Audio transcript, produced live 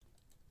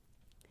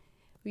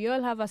We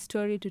all have a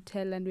story to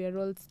tell and we are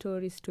all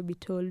stories to be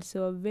told.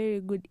 So a very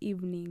good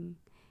evening,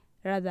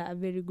 rather a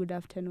very good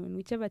afternoon,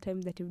 whichever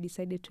time that you've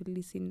decided to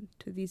listen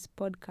to this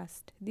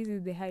podcast. This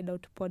is the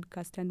Hideout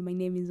Podcast and my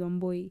name is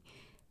Wamboi.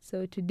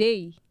 So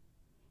today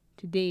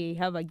I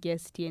have a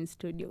guest here in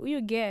studio.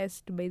 Huyu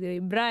guest, by the way,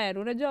 Brian,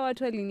 unajua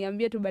watu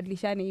waliniambia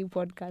tubadilishane hii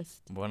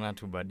podcast. Mbona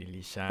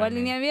tubadilishane?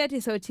 Waliniambia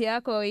ati sauti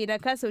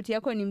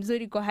yako ni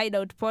mzuri kwa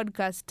Hideout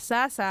Podcast.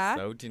 Sasa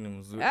sauti ni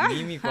mzuri.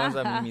 Mimi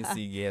kwanza mimi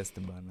si guest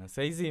bana.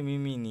 Saizi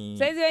mimi ni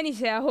wewe ni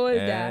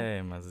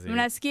shareholder. Mazi.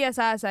 Mnasikia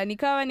sasa ni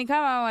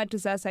kama watu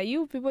sasa,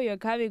 you people you're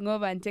coming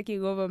over and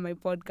taking over my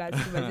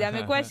podcast. Mazi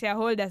amekuwa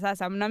shareholder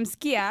sasa,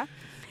 mnamsikia?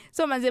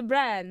 So Maze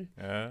Brian,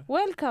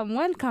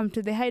 welcome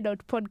to the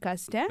Hideout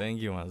Podcast.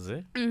 Thank you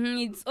Maze.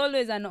 It's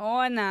always an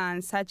honor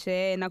and such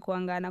na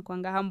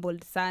kuanga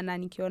humbled sana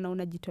nikiona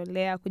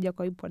unajitolea kuja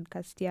kwa hii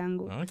podcast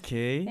yangu.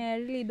 Okay. I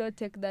really don't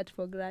take that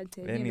for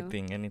granted.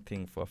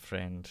 Anything for a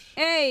friend.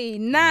 Hey,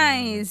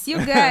 nice. You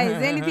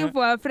guys, anything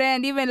for a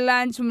friend, even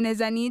lunch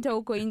mnaweza niita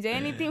huko nje.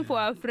 Anything for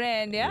a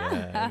friend, yeah?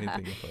 Yeah,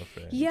 anything for a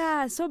friend.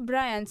 Yeah, so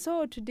Brian,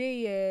 so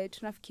today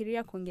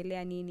tunafikiria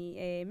kuongelea nini?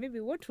 Maybe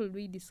what will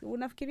we discuss?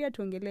 Unafikiria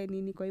tuongelee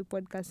nini kwa hii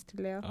podcast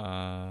leo?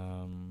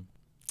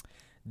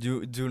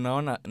 Juu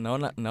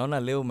naona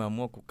leo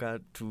umeamua kukaa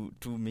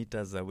 2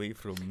 meters away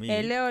from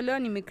me. Leo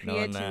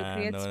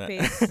nimecreate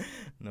space.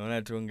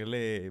 Naona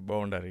tuongelee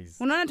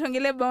boundaries. Unaona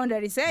tuongelee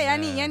boundaries.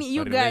 Yani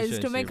you guys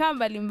tumekaa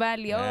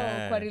mbali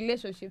kwa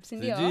relationships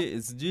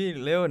ndio. Sijui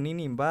leo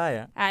nini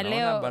mbaya.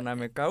 Naona bana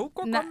amekaa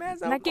huko kwa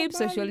meza. Na keep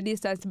social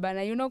distance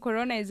bana. You know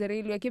corona is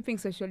real. We are keeping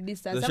social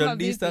distance. Social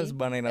distance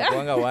bana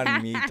inakuanga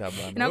 1 meter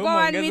bana. Na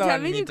kwa 1 meter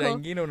mimi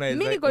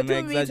niko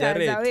 2 meters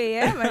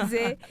away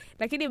maze.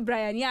 Lakini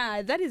Brian,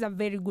 yeah, that is a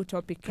very good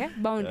topic,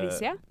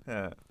 boundaries,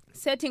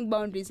 setting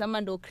boundaries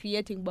or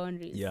creating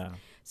boundaries. Yeah.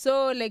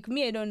 So like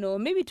me, I don't know,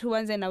 maybe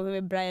tuanze na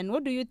wewe Brian,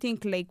 what do you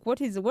think, like what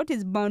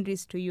is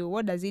boundaries to you?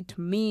 What does it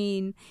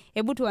mean?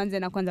 Hebu tuanze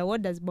na kwanza,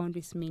 what does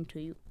boundaries mean to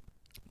you?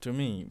 To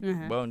me,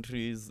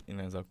 boundaries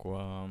inaweza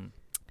kuwa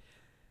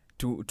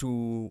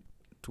to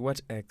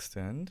what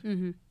extent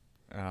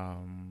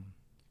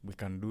we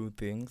can do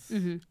things,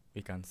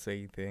 we can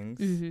say things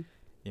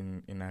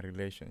in a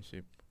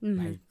relationship.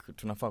 Like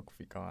tunafaa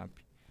kufika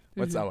wapi?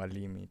 What's our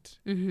limit?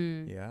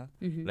 Yeah.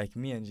 Like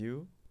me and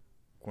you,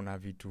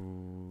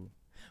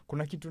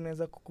 kuna kitu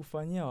unaweza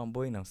kukufanyia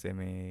Wamboi na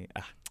useme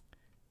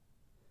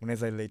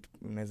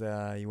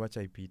unaweza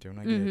iwacha ipite,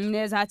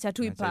 unaweza acha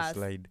tu ipass.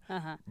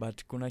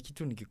 But kuna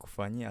kitu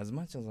nikikufanyia, as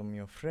much as I'm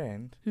your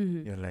friend,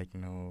 you're like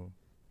no.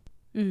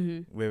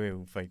 Wewe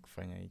hufai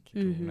kufanya hiki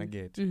tu,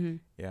 unaget?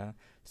 Yeah.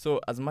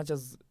 So as much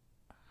as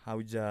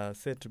hauja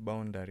set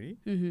boundary,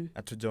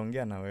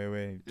 atujaongea na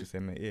wewe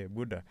tuseme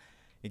buda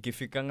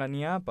ikifikanga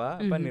ni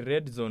hapa ni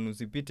red zone,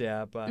 usipite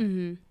hapa.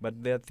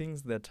 But there are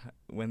things that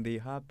when they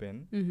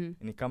happen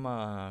ni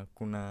kama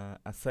kuna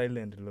a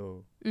silent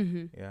law.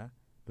 Yeah,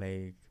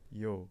 like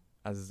yo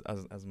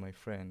as my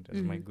friend,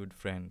 as my good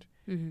friend,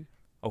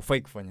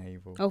 aufai kufanya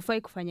hivyo.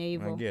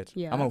 Unaget?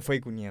 Yeah. Ama ufai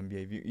kuniambia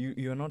hivi,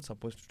 you're not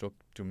supposed to talk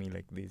to me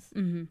like this.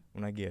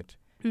 Unaget?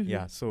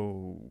 Yeah,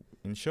 so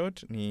in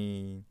short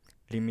ni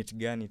limit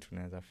gani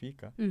tunaweza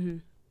fika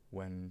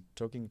when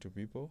talking to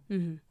people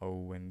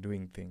or when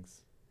doing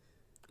things.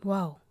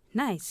 Wow,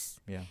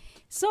 nice. Yeah.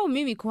 So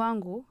mimi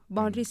kwangu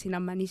boundaries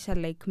inamaanisha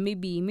like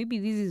maybe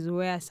this is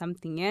where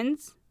something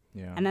ends,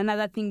 and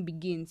another thing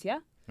begins,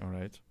 yeah? All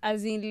right.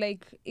 As in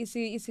like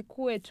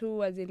isikue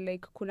tu, as in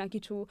like kuna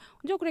kitu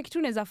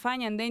unaweza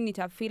fanya and then it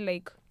feel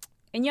like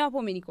enyewe hapo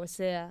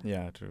umenikosea.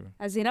 Yeah, true.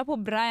 As in hapo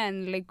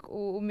Brian like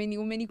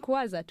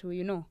umenikwaza tu,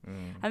 you know.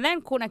 And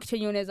then kuna kitu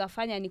unaweza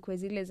fanya ni kwa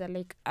zile za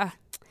like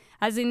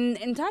as in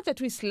nitaacha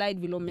tu slide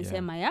vile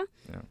umesema, yeah?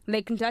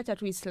 Like nitaacha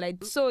tu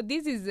slide. So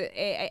this is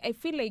I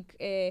feel like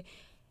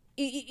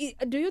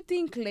do you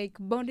think like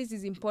boundaries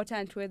is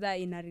important whether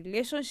in a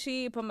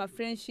relationship or a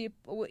friendship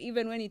or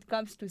even when it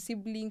comes to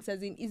siblings?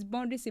 As in, is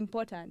boundaries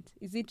important?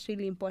 Is it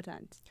really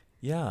important?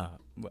 Yeah,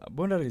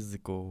 boundaries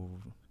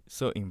ziko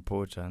so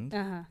important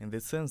in the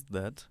sense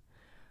that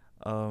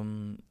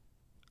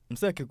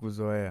msee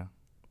akikuzoea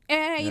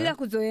ila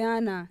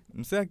kuzoeana.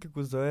 Msee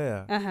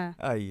akikuzoea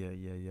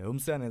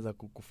msee anaweza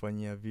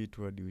kukufanyia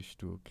vitu hadi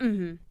ushtuke.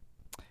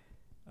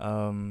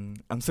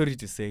 I'm sorry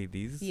to say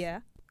this.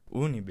 Yeah.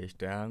 Huyu ni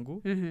best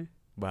yangu,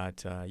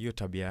 but hiyo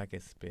tabia yake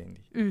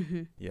sipendi.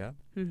 Yeah.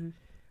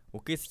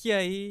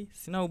 Ukisikia hii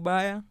sina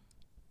ubaya,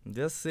 I'm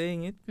just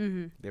saying it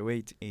the way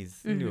it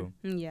is. Ndio.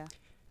 Yeah.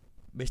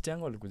 Best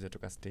yangu alikuja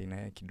toka stay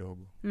naye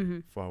kidogo.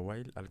 For a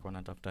while alikuwa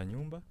anatafuta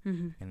nyumba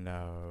and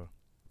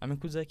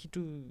amekuja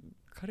kitu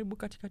karibu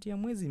katikati ya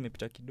mwezi,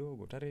 imepita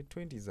kidogo, tarehe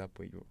 20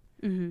 hapo hiyo.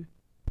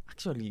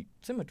 Actually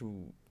sema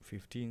tu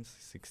 15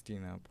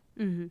 16 hapo.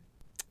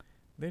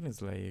 Then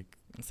it's like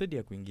instead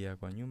ya kuingia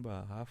kwa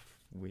nyumba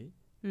halfway,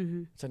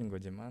 acha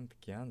ningoje month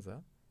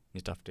kianza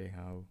nitafute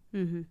hao.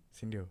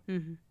 Si ndio?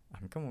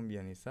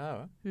 Nikamwambia ni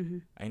sawa,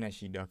 haina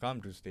shida,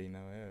 come to stay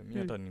na wewe. Mimi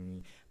hata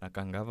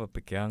nakanga hapa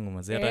peke yangu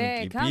mazee,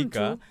 hata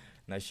nikipika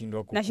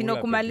nashindwa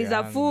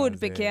kumaliza food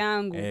peke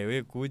yangu.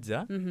 We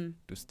kuja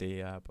to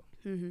stay hapa.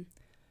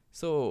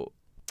 So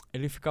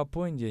ilifika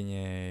point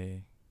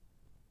yenye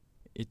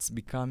it's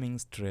becoming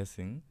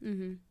stressing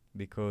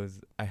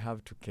because I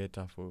have to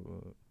cater for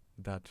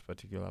that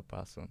particular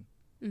person.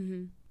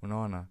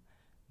 Unaona?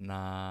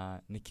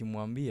 Na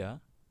nikimwambia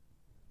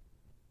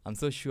I'm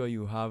so sure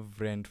you have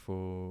rent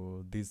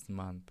for this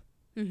month.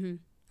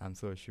 I'm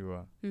so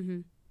sure.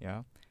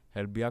 Yeah.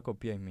 Help yako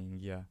pia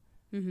imeingia.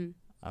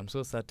 I'm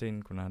so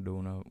certain kuna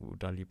do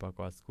utalipa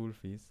kwa school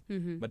fees.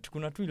 But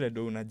kuna tu ile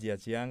do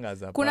unajiachianga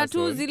za kuna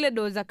tu zile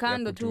do za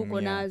kando tu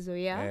uko nazo,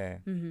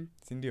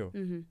 si ndio?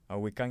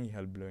 Auwekangi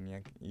help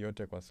loan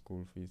yote kwa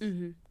school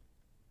fees.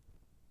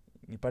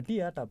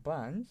 Nipatie hata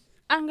punch.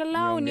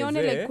 Angalau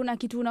nione like kuna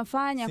kitu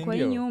unafanya kwa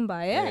hii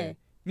nyumba,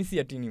 Mimi si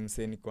ati ni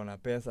msee niko na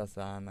pesa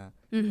sana.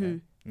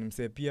 Ni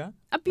msee pia.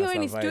 Apio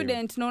ni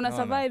student na una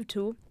survive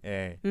tu.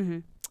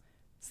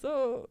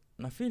 So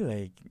na feel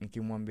like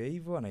nikimwambia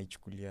hivyo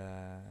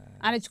anachukulia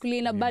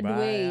in a bad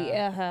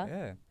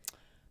way.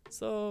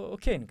 So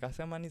okay,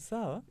 nikasema ni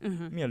sawa.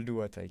 Me I'll do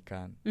what I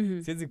can.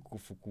 Siwezi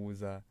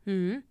kukufukuza.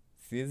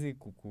 Siwezi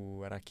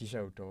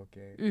kukuharakisha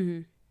utoke.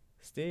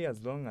 Stay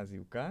as long as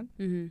you can.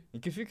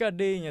 Ikifika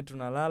day yenye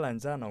tunalala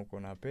njaa na uko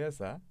na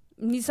pesa,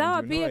 ni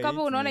sawa pia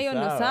kama unaona hiyo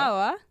ndio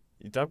sawa.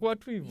 Itakuwa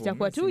tu hivyo.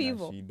 Itakuwa tu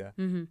hivyo.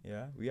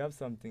 Yeah, we have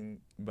something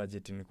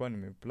budget nilikuwa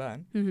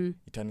nimeplan.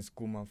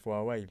 Itanisukuma for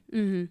a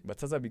while. But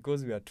sasa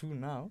because we are two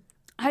now,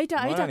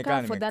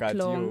 haitakaa for that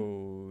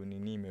long.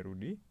 Nini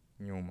imerudi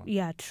nyuma.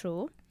 Yeah,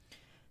 true.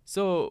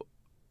 So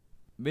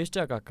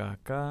beshta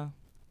kakaka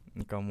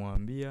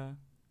nikamwambia,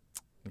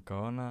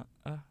 nikaona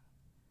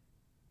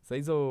sasa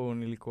hizo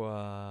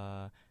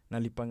nilikuwa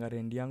nalipanga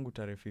rent yangu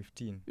tarehe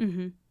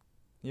 15.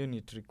 Hiyo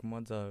ni trick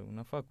moja,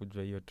 unafaa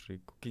kujua hiyo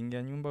trick.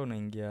 Ukiingia nyumba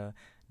unaingia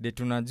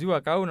date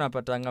unajua kama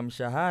unapatanga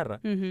mshahara,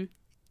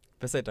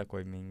 pesa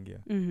itakuwa imeingia.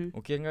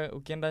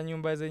 Ukienda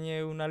nyumba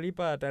zenye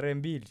unalipa tarehe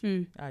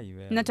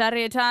 2, na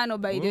tarehe 5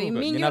 by the way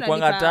mingi unalipa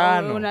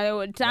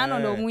 5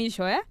 ndo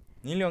mwisho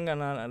Niliongea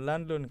na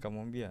landlord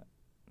nikamwambia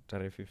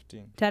tarehe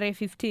 15. Tarehe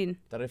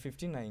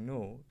 15 I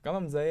know kama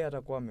mzae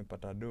atakuwa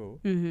amepata do,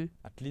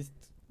 at least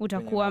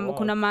utakuwa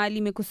kuna mahali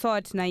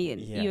imekusort na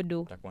hiyo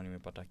do. Utakuwa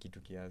nimepata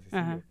kitu kiasi,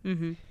 sio?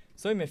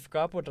 So imefika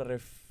hapo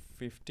tarehe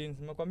 15,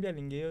 nimekwambia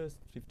lingeo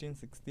 15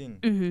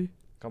 16.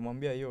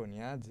 Kamwambia hiyo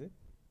ni aje?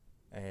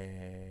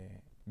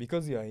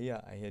 Because you are here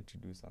I had to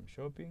do some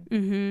shopping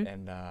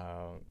and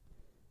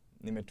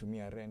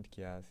nimetumia rent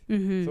kiasi.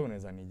 So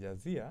unaweza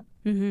nijazia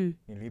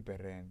nilipe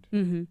rent.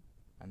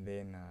 And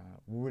then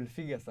we will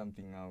figure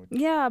something out.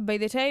 Yeah, by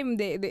the time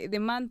the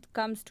month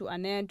comes to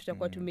an end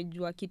tutakuwa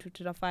tumejua kitu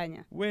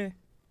tutafanya. We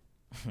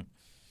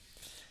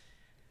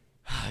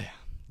haya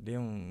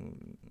dem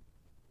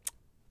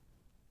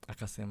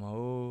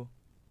akasema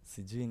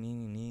sijui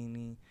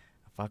nini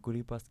nafaa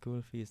kulipa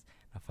school fees,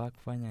 nafaa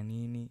kufanya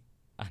nini.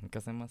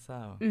 Nikasema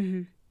sawa.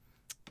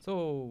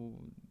 So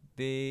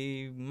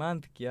the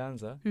month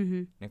kianza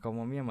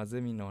nikamwambia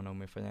mazee, mimi naona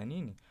umefanya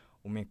nini,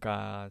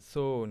 umekaa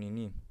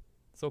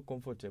so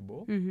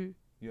comfortable,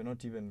 you're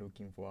not even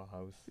looking for a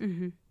house.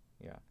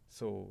 Yeah,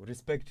 so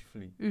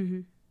respectfully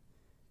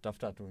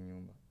tafuta tu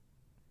nyumba.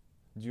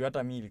 Juu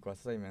hata mimi ilikuwa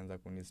sasa imeanza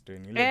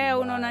kunistrain ile.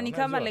 Unaona ni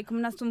kama like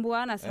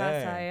mnasumbuana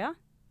sasa.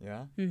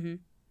 Yeah.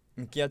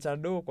 Nikiacha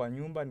do kwa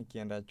nyumba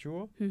nikienda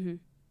chuo,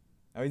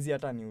 hawezi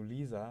hata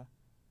niuliza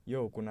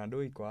kuna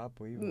do iko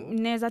hapo hivyo.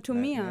 Naweza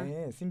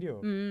tumia. Si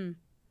ndio?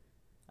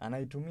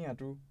 Anaitumia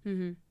tu.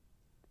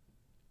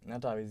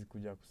 Hata hawezi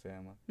kuja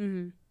kusema.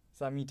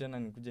 Sasa mimi tena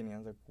nikuje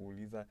nianze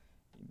kuuliza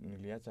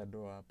niliacha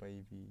do hapa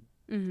hivi.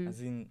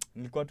 Azin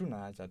nilikuwa tu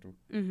naacha tu.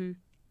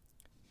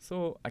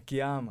 So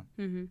akiama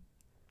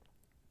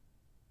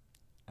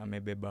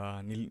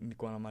amebeba,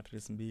 nilikuwa na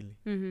mattress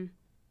 2.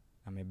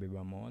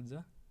 Amebeba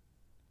moja.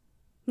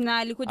 Na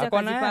alikuja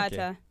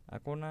kuzipata.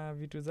 Akona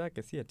vitu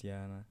zake, si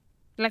atiana.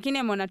 Lakini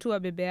ameona tu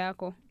bebe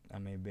yako.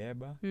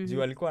 Amebeba.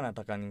 Juu alikuwa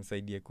anataka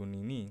nimsaidie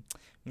kunini.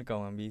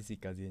 Nikamwambia hizi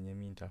kazi yenye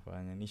mimi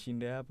nitafanya.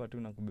 Nishinde hapa tu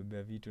na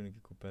kubebea vitu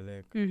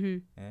nikikupeleka.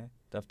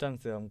 Tafuta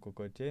msee wa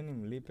mkokoteni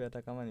mlipe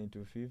hata kama ni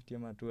 250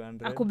 ama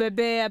 200.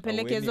 Akubebea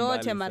peleke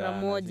zote mara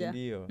moja.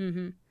 Ndio.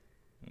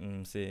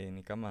 Msee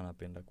ni kama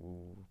anapenda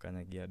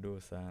kukanyagia do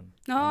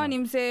sana. Ni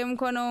msee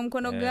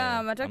mkono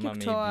gama hataki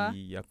kutoa. Ama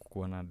maybe ya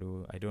kukuwa na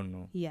do, I don't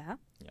know. Yeah.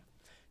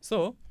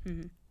 So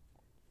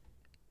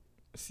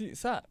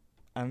sa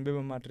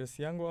amebeba mattress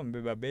yangu,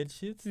 amebeba bed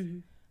sheets,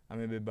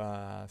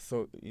 amebeba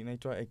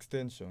inaitwa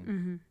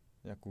extension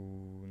ya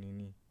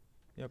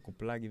ya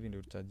kuplug hivi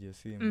ndio tutajie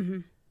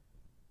simu.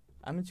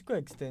 Amechukua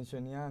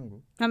extension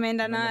yangu,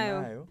 ameenda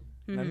nayo.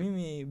 Na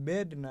mimi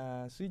bed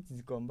na switch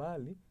ziko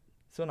mbali.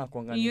 So na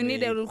kuangalia you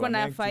need ulikuwa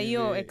na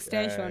hiyo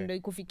extension ndio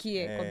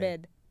ikufikie kwa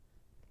bed.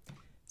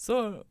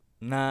 So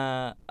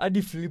na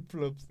hadi flip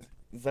flops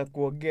za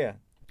kuogea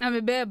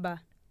amebeba.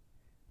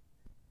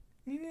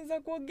 Nini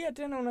za kuogea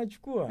tena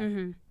unachukua?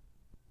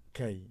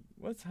 Kai,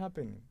 what's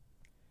happening?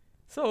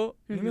 So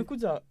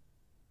nimekuja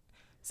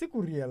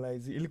siku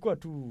realize ilikuwa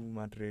tu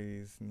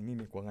mattress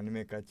nini kwa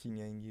nimeka chini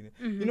ya ingine.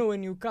 You know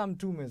when you come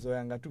to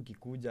umezoeanga tu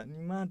kikuja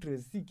ni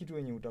mattress, si kitu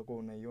yenye utakuwa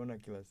unaiona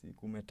kila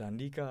siku.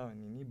 Umetandika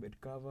nini bed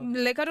cover.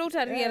 Like I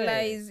uta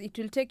realize it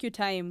will take you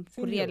time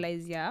to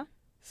realize. Yeah.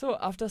 So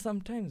after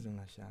sometimes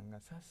unashanga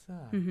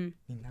sasa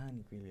ni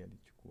nani kweli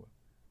alichukua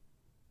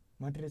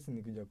mattress?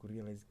 Nikuja ku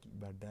realize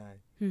baadaye.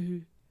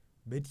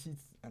 Bed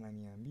sheets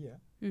ananiambia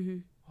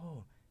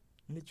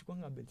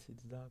nilichukuanga bed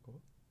sheets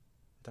zako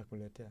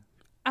nitakuletea.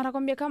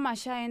 Anakwambia kama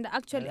ashaenda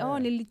actually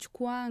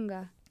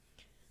nilichukuanga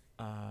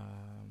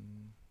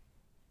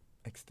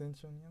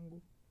extension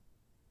yangu.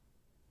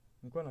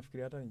 Nilikuwa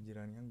nafikiria hata ni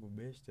jirani yangu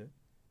beshte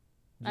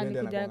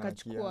alikuja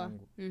akachukua.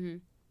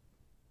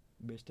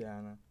 Beshte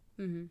ana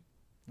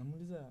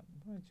namuuliza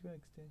mbona chukua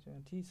extension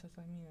ati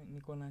sasa mimi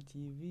niko na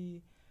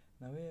TV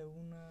na wewe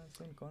una,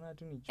 so nikaona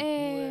tu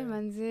nichukue.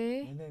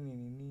 Manze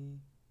nini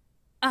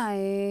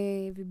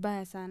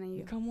vibaya sana hiyo.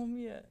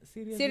 Nikamwambia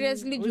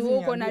seriously juu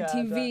uko na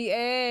TV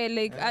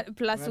like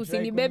plus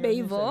usinibebe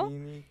hivyo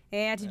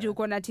ati juu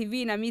uko na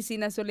TV na mimi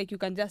sina, so like you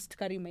can just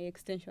carry my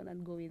extension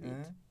and go with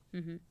it.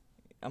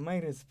 Am I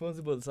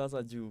responsible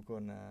sasa juu uko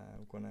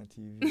na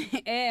TV?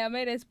 Am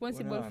I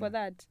responsible for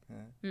that?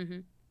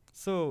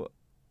 So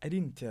I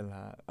didn't tell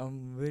her.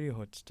 I'm very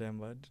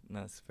hot-tempered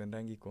na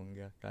sipendangi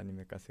kuongea kama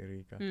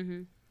nimekasirika.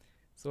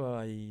 So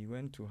I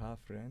went to her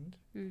friend.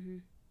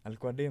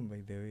 Alikuwa dem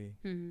by the way.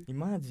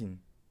 Imagine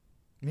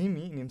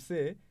mimi ni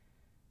msee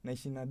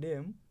naishi na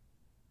dem.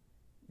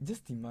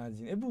 Just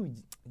imagine. Hebu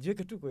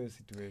jiweke tu kwa hiyo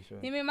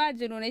situation.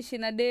 Imagine unaishi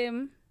na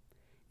dem,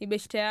 ni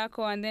beshte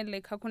yako and then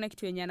like hakuna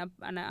kitu yenye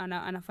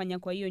anafanya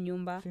kwa hiyo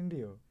nyumba. Si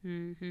ndio?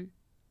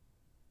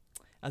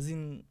 As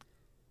in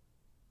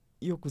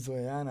hiyo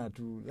kuzoeana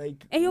tu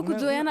like hiyo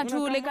kuzoeana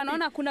tu like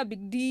anaona hakuna big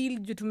deal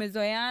juu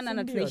tumezoeana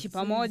na tunaishi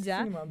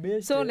pamoja,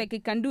 so like I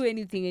can do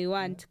anything I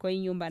want kwa hii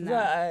nyumba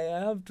na I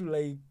have to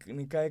like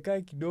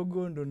nikae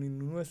kidogo ndo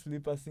ninunue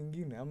slippers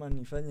zingine ama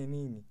nifanye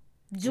nini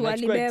juu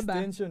alibeba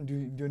extension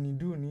ndio ni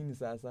do nini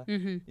sasa.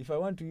 If I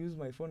want to use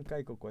my phone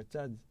kaiko kwa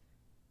charge,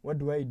 what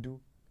do I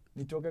do?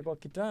 Nitoke kwa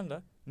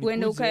kitanda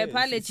uende ukae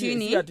pale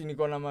chini, si ati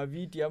niko na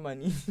maviti ama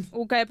nini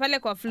ukae pale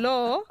kwa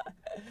floor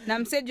na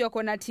mseji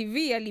wako na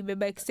TV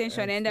alibeba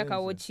extension aende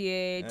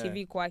kawochie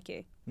TV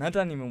kwake. Na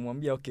hata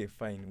nimemwambia okay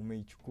fine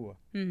umeichukua.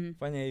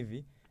 Fanya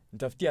hivi,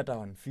 nitafutie hata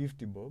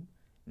 150 bob.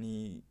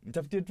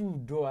 Nitafutie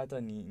tu do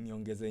hata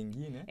niongeze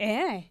nyingine.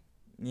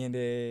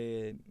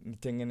 Niende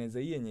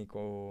nitengeneze hii yenye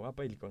iko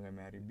hapa ilikuwa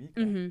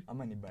imeharibika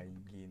ama ni buy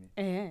nyingine.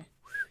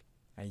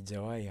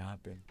 Haijawahi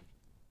happen.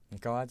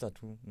 Nikawaacha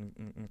tu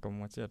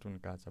nikamwachia tu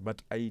nikaacha.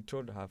 But I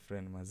told her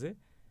friend maze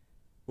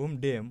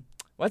dem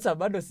wacha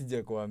bado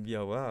sije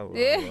kuambia wow.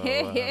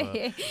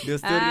 The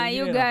story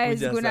you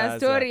guys kuna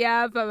story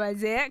hapa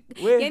maze.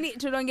 Yani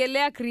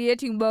tunaongelea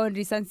creating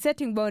boundaries and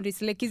setting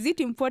boundaries. Like is it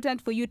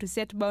important for you to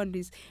set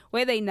boundaries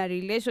whether in a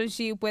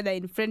relationship, whether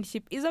in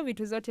friendship? Hizo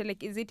vitu zote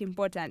like is it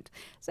important?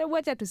 So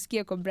wacha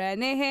tusikie kwa Brian.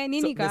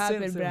 Nini ka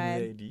happen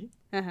Brian?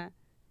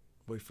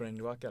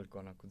 Boyfriend wake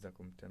alikuwa anakuja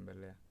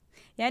kumtembelea.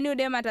 Yani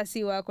udema hata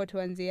si wako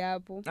tuanzie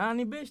hapo.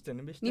 Ni beshte.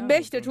 Ni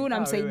beshte tu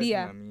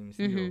unamsaidia.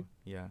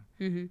 Yeah.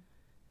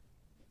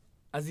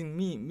 As in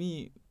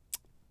me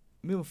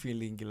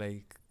feeling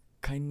like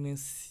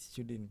kindness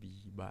shouldn't be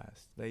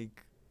biased.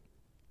 Like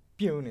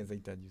pia unaweza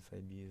hitaji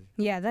usaidizi.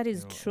 Yeah, that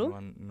is true.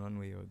 In one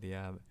way or the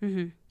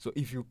other. So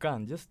if you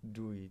can just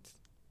do it.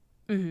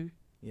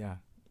 Yeah.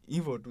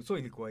 Hivyo tu. So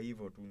ilikuwa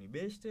hivyo tu ni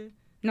beshte.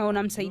 Na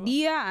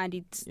unamsaidia and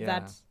it's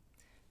that.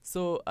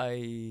 So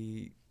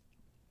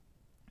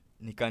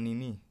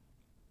nikanini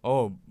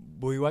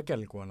boy wake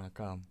alikuwa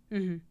anakam.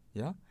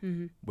 Yeah?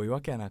 Boy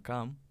wake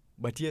anakam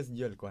but yes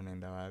juu alikuwa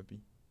anaenda wapi.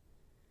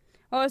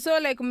 So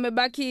like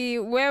mmebaki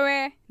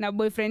wewe na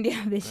boyfriend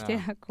ya beshte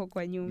yako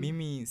kwa nyumba.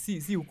 Mimi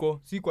si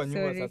uko si kwa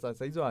nyumba.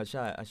 Sasa hizo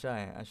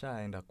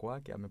ashaenda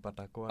kwake,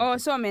 amepata kwake.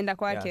 So ameenda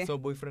kwake. Yeah, so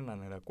boyfriend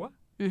anaenda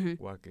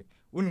kwake.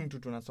 Huyu ni mtu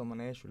tunasoma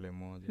naye shule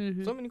moja.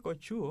 So mimi niko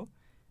chuo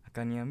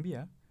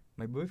akaniambia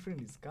my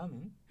boyfriend is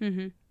coming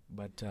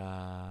but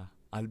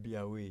I'll be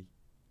away.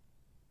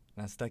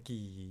 Na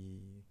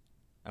sitaki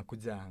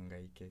akuja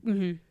hangaike.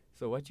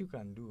 So what you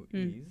can do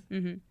is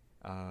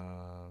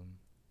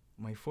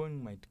my phone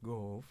might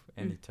go off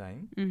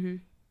anytime.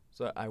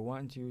 So I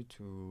want you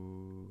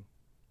to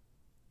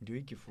ndio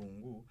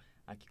ikifungu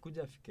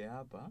akikuja afike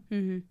hapa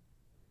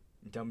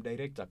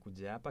nitamdirect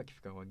akuja hapa,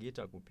 akifika kwa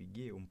gate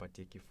akupigie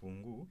umpatie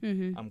kifungu.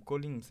 I'm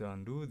calling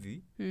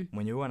Msewanduthi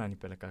mwenye huwa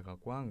ananipeleka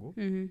kwangu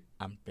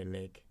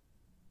ampeleke.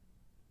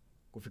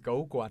 Kufika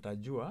huko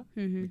atajua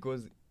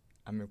because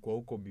amekuwa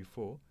huko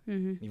before.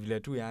 Ni vile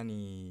tu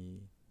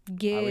yani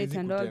gate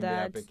and all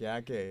that peke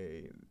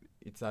yake,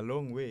 it's a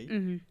long way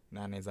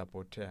na anaweza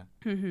potea.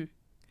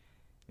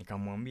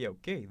 Nikamwambia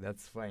okay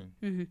that's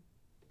fine.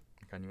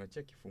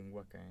 Nikaniwachia kifungu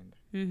akaenda.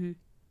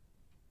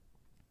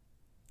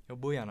 Yo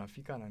boy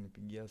anafika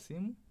ananipigia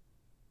simu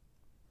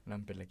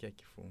nampelekea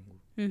kifungu.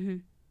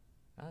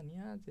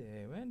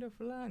 Niaje wende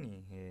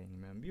fulani.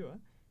 Nimeambiwa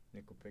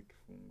nikupe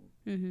kifungu.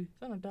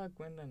 Sasa nataka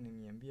kwenda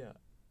niniambia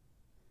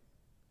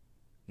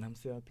na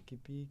msee wa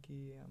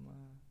pikipiki ama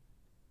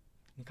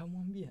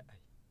nikamwambia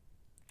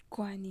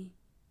kwani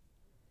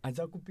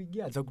acha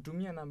kupigia, acha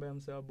kutumia namba ya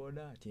msee wa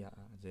boda, acha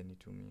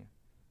nitumia.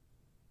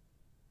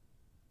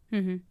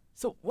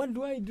 So what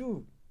do I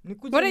do?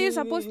 What are you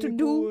supposed to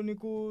do?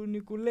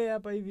 Nikule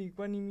hapa hivi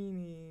kwani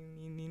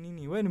mimi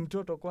nini? Wewe ni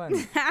mtoto kwani?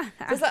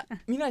 Sasa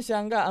mimi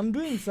nashangaa, I'm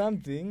doing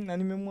something na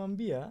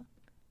nimemwambia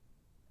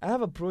I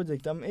have a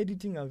project, I'm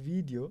editing a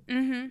video.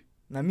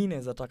 Na mimi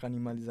naweza taka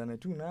nimalizane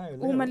tu nayo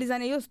leo.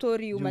 Umalizane hiyo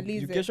story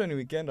umalize. Kesho ni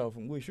weekend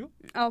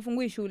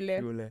hawafungui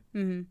shule.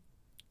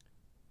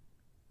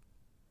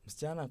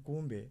 Msichana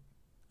kumbe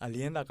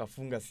alienda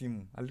akafunga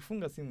simu.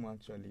 Alifunga simu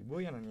actually.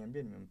 Boy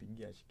ananiambia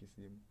nimempigia ashiki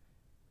simu.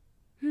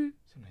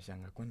 So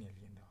nashangaa kwani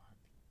alienda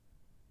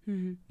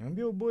wapi?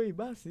 Niambia boy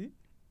basi.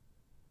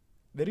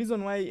 The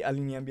reason why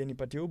aliniambia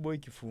nipatie boy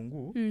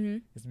kifungu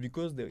is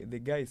because the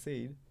guy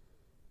said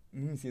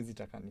mimi siwezi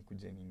taka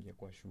nikuje niingie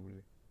kwa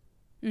shule.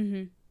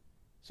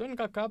 So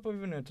nikakaa hapo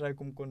hivi na try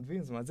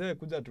kumconvince mazee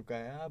kuja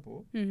tukae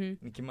hapo.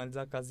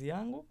 Nikimaliza kazi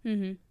yangu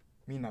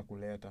mimi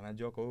nakuleta,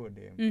 najua kwa hiyo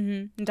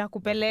dem.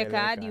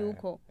 Nitakupeleka hadi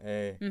huko.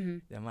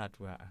 Jamaa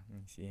tu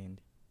mimi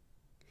siendi.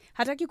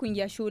 Hataki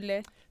kuingia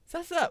shule.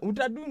 Sasa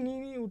utadu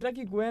nini?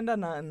 Utaki kuenda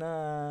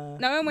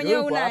na wewe mwenyewe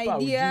una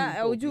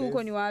idea ujui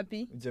huko ni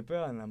wapi?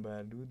 Ujepewa namba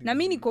ya dude. Na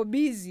mimi niko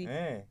busy.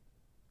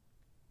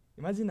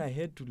 Imagine I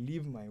had to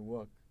leave my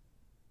work.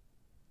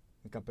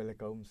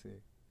 Nikapeleka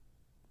umse.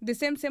 The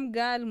same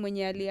girl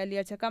mwenye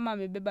aliacha kama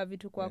amebeba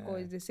vitu kwako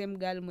is the same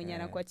girl mwenye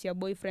anakuachia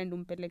boyfriend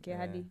umpeleke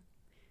hadi.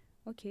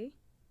 Okay.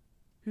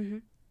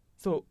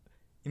 So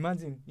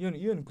imagine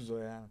hiyo ni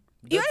kuzoeana.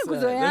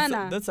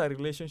 That's a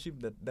relationship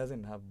that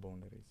doesn't have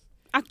boundaries.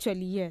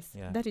 Actually, yes.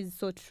 That is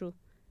so true.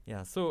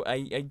 Yeah, so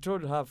I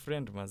told her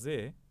friend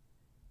mazee,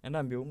 and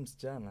ambia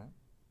msichana,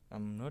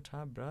 I'm not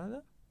her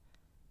brother,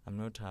 I'm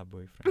not her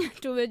boyfriend.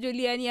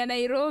 Tumejuliania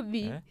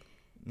Nairobi.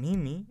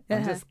 Mimi,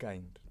 I'm just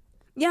kind.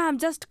 Yeah, I'm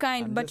just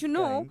kind. But just you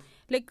know, kind.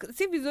 Like,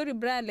 si vizuri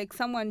brand, like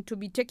someone to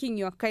be taking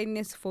your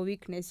kindness for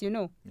weakness, you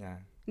know? Yeah.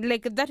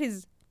 Like, that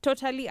is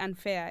totally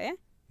unfair, eh?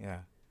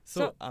 Yeah.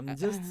 So I'm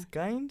just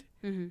kind,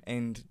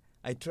 and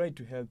I try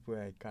to help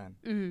where I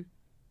can.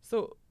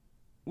 So,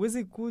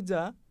 wezi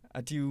kuja,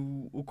 ati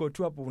uko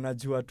tu hapo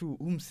unajua tu,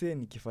 umse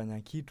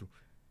nikifanya kitu,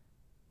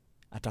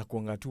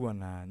 atakuanga tu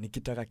na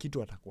nikitaka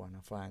kitu atakuwa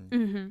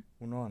anafanya.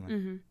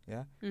 Unaona?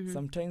 Yeah?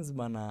 Sometimes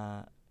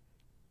bana,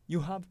 you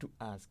have to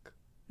ask.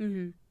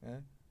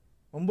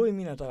 Wamboi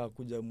mimi nataka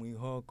kuja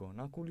Mwihoko.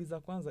 Nakuuliza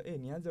kwanza,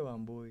 ni aje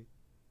Wamboi?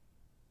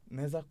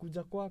 Naweza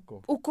kuja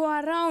kwako? Uko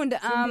around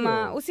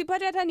ama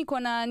usipate hata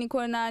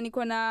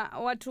niko na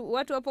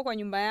watu hapo kwa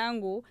nyumba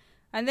yangu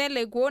and then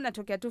like uona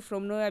tokea tu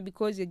from nowhere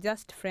because you're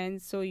just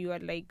friends, so you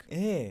are like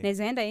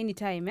naweza enda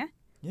anytime.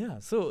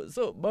 Yeah,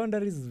 so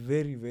boundaries is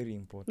very very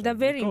important. They're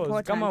very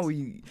important. Kama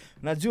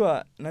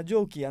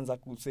najua ukianza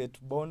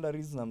kuset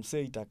boundaries na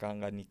msee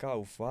itakanga nikaa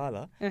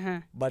ufala,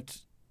 but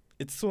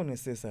it's so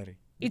necessary.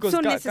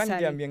 Because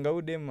kangiambianga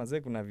udem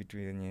mazee kuna vitu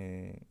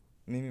yenye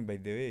mimi by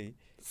the way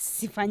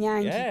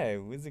sifanyangi.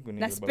 Huwezi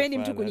kunibeba. Na sipendi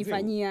mtu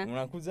kunifanyia.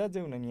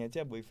 Unakujaje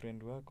unaniachia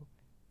boyfriend wako?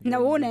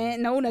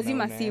 Na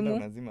unazima simu.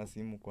 Unazima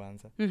simu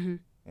kwanza.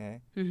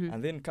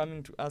 And then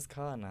coming to ask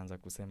her anaanza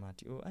kusema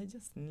ati I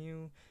just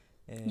knew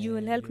you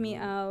will help me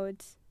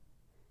out.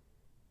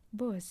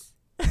 Boss.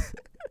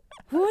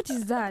 What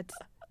is that?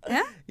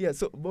 Yeah,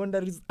 so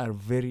boundaries are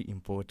very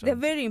important.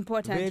 They're very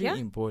important, very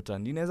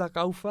important. Inaweza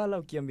kaufala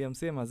ukiambia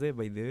msee mazee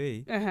by the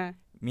way.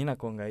 Mimi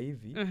nakonga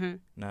hivi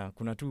na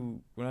kuna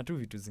tu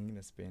vitu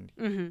zingine sipendi.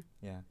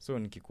 Yeah, so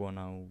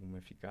nikikuona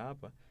umefika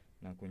hapa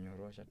na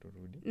kunyorosha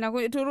turudi.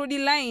 Na turudi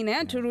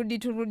line,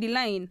 turudi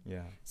line.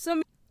 Yeah.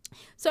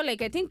 So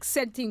like I think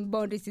setting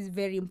boundaries is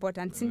very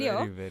important, sindio?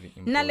 Very, very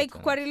important. Na like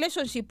kwa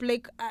relationship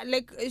like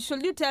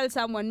should you tell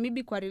someone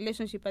maybe kwa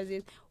relationship as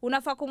is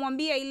unafaa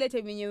kumwambia ile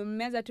time yenye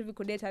mmeanza tu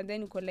vikudate and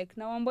then uko like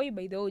na Wamboi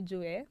by the way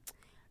ujue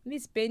mimi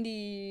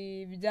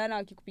sipendi vijana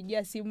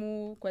wakikupigia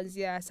simu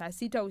kuanzia saa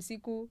 6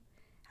 usiku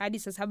hadi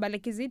saa 7.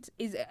 Like is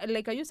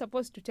like are you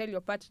supposed to tell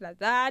your partner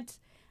that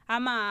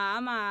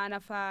ama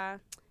anafaa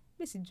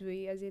mimi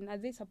sijui as in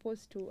are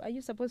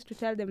you supposed to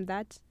tell them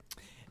that?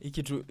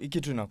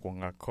 Ikitu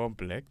inakuanga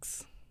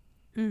complex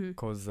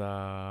cause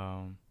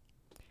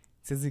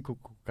sizi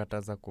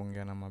kukataza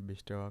kuongea na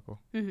mabeshte wako.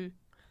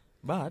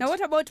 But now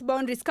what about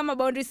boundaries? Kama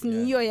boundaries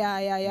ni hiyo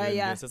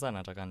ya sasa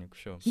nataka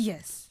nikushow.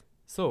 Yes.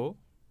 So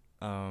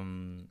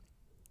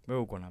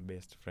wewe uko na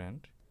best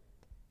friend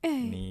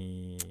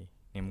ni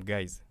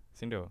mguys,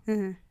 si ndio?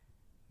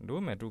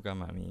 Ndume tu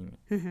kama mimi.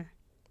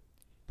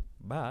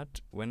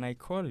 But when I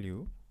call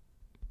you,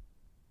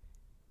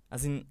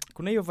 as in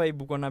kuna hiyo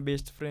vibe uko na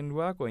best friend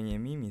wako yenye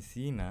mimi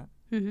sina,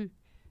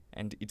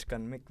 and it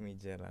can make me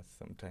jealous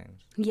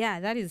sometimes.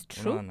 Yeah, that is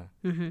true.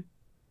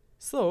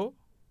 So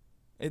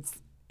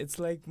it's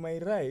like my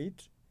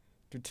right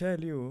to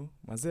tell you,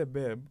 mazee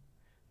babe,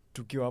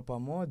 tukiwa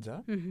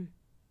pamoja,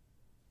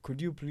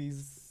 could you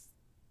please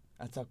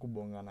acha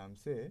kubonga na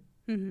msee?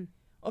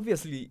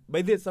 obviously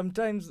by the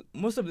sometimes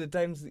most of the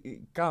times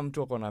kama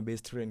mtu ako na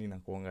best friend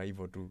inakuanga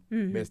hivyo tu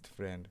best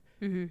friend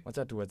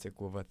wacha tuache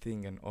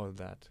overthink and all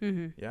that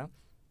yeah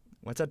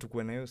wacha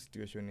tukuwe na hiyo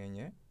situation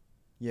yenye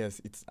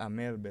yes it's a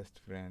male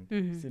best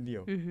friend si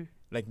ndio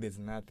like there's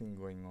nothing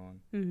going on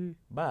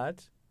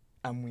but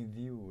I'm with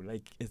you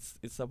like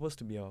it's supposed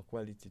to be our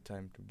quality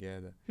time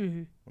together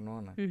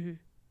unaona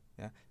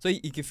yeah so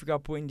ikifika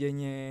point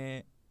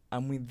yenye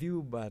I'm with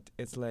you but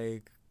it's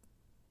like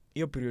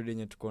hiyo period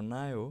yenye tuko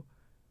nayo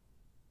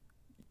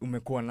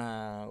umekuwa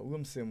na huyo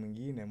msee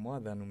mwingine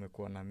more than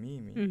umekuwa na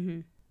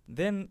mimi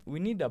then we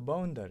need a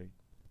boundary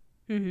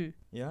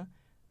yeah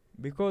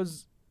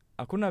because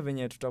hakuna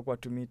venye tutakuwa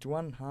to meet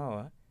 1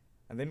 hour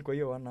and then kwa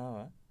hiyo 1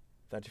 hour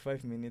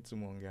 35 minutes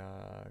umeongea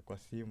kwa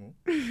simu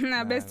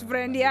na best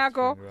friend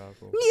yako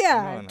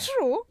yeah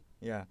true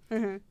yeah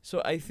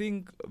so I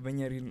think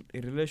venye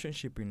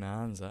relationship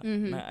inaanza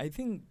na I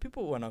think people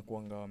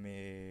wanakuanga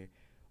wame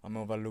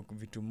overlook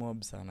vitu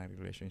mob sana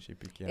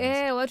relationship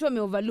ikianza watu wame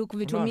overlook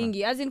vitu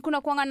mingi as in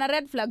kuna kuanga na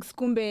red flags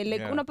kumbe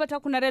like unapata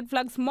kuna red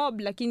flags mob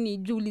lakini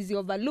Julie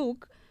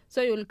overlook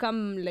so you'll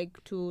come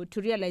like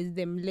to realize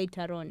them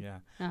later on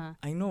yeah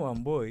I know one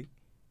boy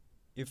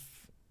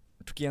if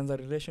tukianza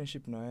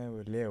relationship na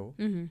wewe leo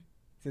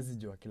siwezi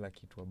jua kila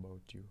kitu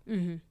about you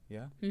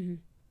yeah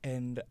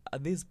and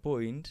at this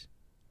point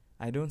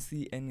I don't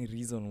see any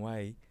reason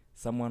why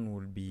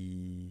someone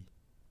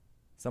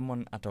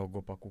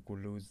ataogopa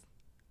kukulose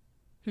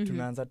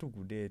tunaanza tu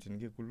kudate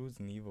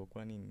ningekulose ni hivyo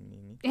kwani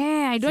nini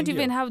I don't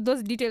even have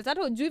those details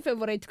hata ujui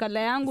favorite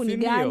color yangu ni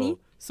gani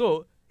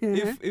so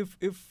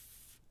if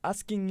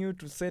asking you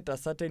to set a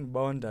certain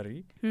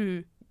boundary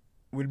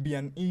will be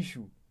an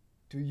issue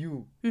to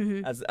you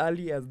as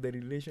early as the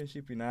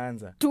relationship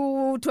inaanza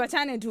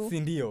tuachane tu si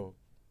ndio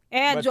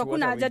jua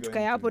kuna haja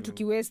tukae hapo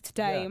tuki waste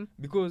time yeah,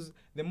 because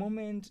the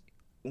moment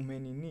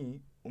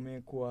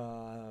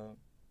umekuwa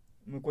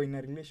in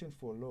a relation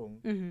for long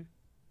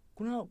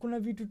kuna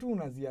vitu tu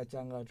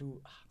unaziachanga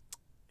tu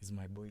is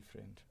my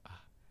boyfriend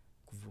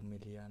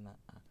kuvumiliana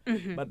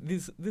but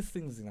these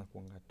things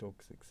zinakuanga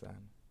toxic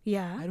sana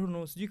yeah I don't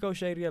know sijui kama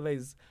usha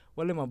realize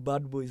wale ma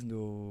bad boys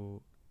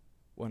ndo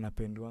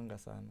wanapendwanga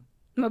sana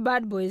ma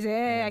bad boys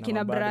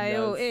akina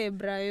Brayo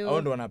Brayo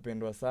hao ndo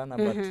wanapendwa sana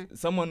but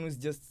someone who's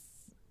just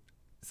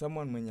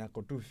someone mwenye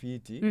ako tu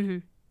fiti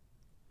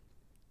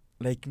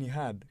like ni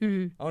hard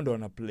hao ndo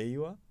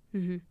wanaplaywa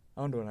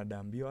hao ndo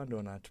wanadambiwa hao ndo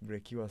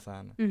wanatbreakiwa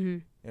sana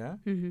yeah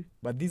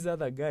but these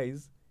other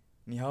guys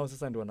ni hao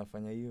sasa ndo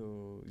wanafanya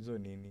hizo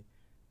nini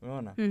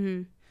unaona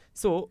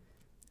so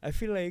I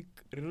feel like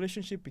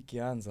relationship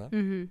ikianza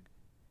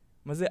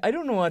maze I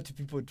don't know what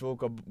people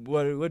talk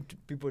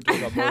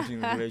about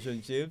in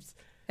relationships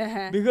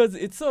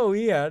because it's so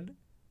weird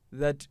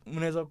that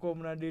mnaweza kuwa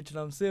mna date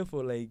na msee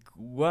for like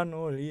 1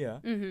 whole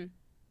year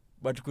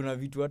but kuna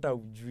vitu hata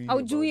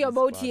hujui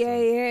about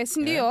yes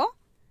ndio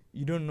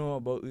you don't know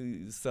about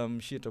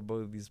some shit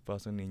about this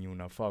person yenye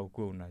unafaa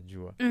kuwa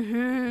unajua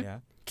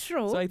yeah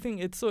true so I think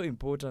it's so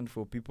important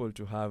for people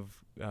to have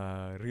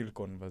real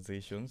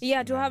conversations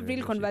to have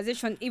real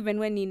conversation even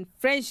when in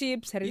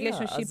friendships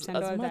relationships and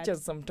all that as much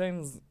as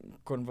sometimes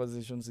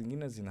conversations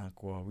zingine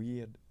zinakuwa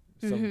weird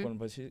some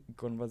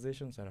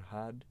conversations are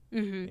hard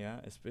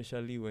yeah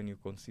especially when you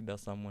consider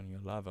someone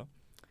your lover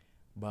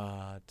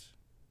but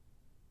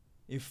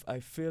if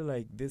I feel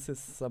like this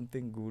is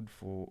something good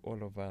for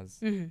all of us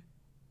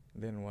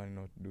then why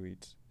not do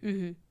it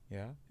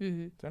yeah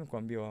tena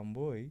kuambia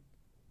wamboi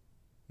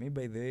me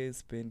by the way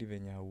spendi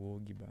venye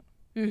uogi bana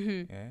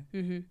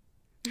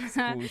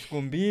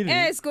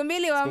siku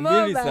mbili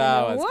wamboi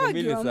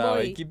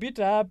sawa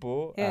ikipita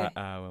hapo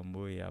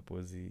wamboi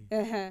hapo zi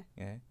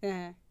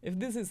if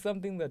this is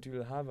something that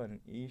you'll have an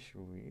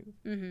issue with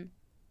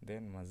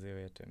then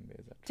mazewe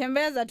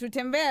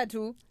tembea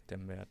tu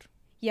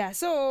yeah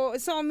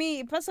so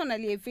me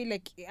personally I feel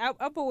like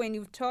hapo when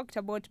you've talked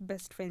about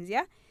best friends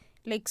yeah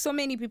like so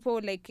many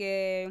people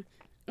like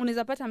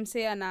unaweza pata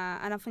msee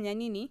anafanya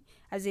nini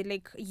as in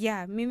like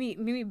yeah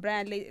mimi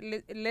Brian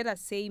let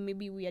us say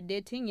maybe we are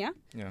dating yeah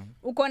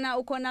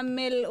uko na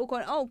male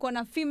uko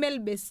na female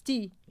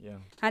bestie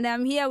and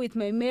I'm here with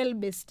my male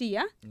bestie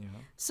yeah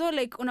so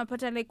like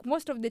unapata like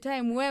most of the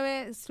time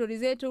wewe stories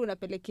zetu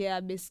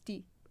unapelekea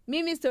bestie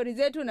mimi stories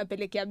zetu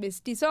unapelekea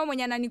bestie so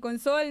mwenye anani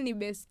console ni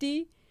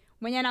bestie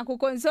mwenye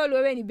anakukonsole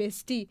wewe ni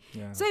bestie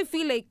so I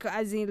feel like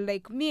as in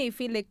like me I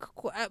feel like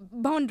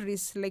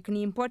boundaries like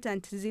ni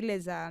important zile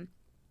za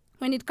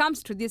when it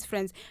comes to these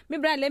friends. Me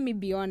Brian, let me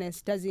be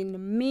honest, as in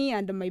me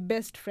and my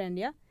best friend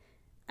yeah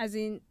as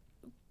in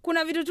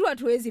kuna vitu tu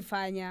hatuwezi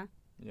fanya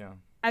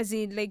as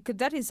in like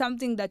that is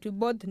something that we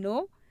both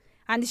know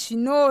and she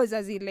knows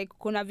as in like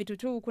kuna vitu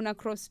tu kuna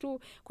cross tu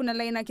kuna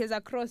line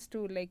akiweza cross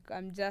tu like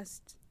I'm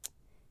just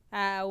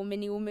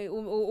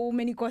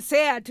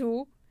umenikosea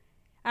tu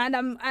and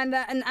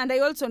I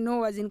also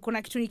know as in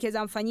kuna kitu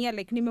nikiweza mfanyia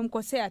like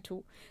nimemkosea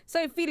tu so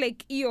I feel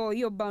like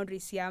hiyo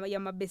boundaries ya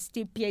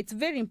mabestie pia it's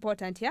very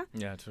important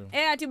yeah true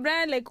ati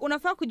Brian like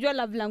unafaa kujua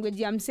love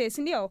language ya msee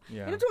si ndio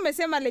tu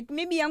umesema like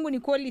maybe yangu ni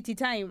quality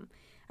time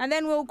and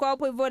then wewe uko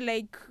hapo hivyo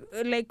like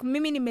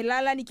mimi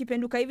nimelala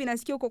nikipenduka hivi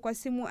nasikia uko kwa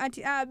simu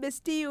ati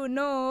bestie you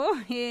know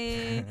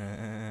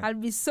I'll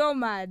be so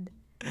mad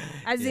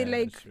as in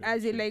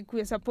like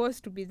we're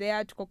supposed to be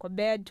there, tuko kwa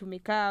bed,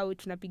 tumekaa,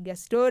 tunapiga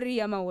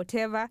story ama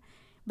whatever,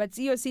 but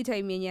hiyo si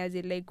time yenye as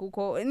in like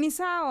uko ni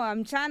sawa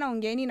mchana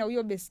ongeeni na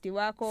huyo bestie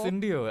wako.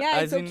 Sindio,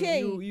 yeah, it's okay.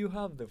 You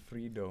have the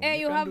freedom.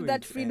 You have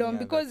that freedom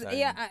because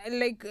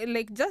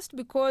like just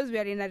because we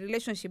are in a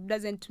relationship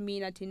doesn't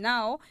mean that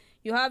now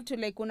you have to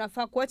like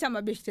unafaa kuacha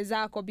mabeshte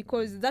zako,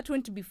 because that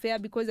won't be fair,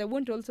 because I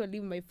won't also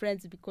leave my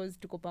friends because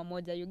tuko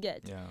pamoja, you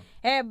get.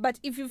 But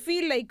if you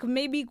feel like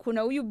maybe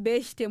kuna huyu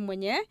beshte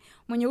mwenye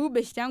huyu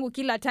beshte yangu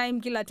kila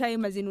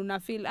time as in una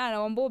feel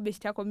naomba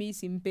beshte yako mimi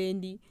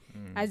simpendi,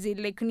 as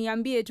in like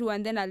niambie tu,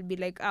 and then I'll be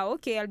like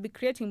okay, I'll be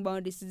creating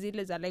boundaries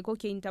zile za like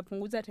okay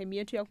nitapunguza time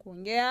yetu ya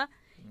kuongea.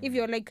 If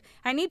you're like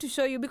I need to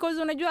show you,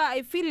 because unajua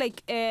I feel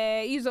like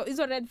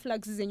hizo red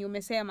flags zenye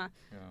umesema,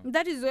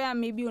 that is where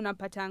maybe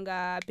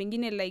unapatanga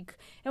pengine like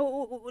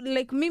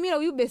mimi na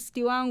huyu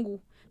bestie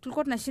wangu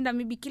tulikuwa tunashinda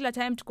maybe kila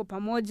time tuko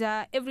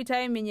pamoja, every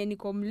time yenye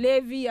niko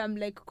mlevi I'm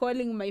like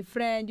calling my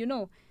friend, you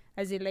know,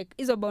 as in like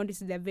hizo boundaries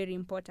they are very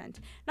important.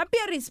 Na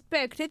pia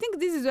respect, I think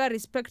this is where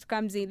respect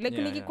comes in,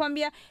 like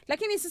nikikwambia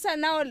lakini sasa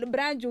now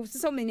Branju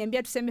sasa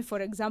umeniambia tuseme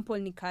for example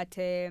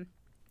nikati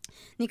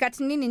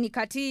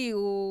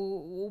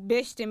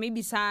ubeshte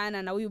maybe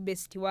sana na huyu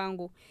besti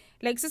wangu,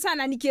 like sasa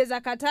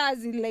ananikieza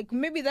katazi, like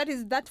maybe that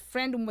is that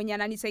friend mwenye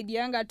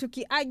ananisaidianga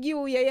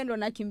tukiargue yeye ndo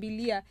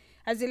nakimbilia,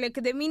 as in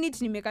like the minute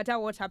nimekataa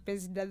what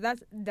happens,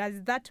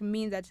 does that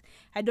mean that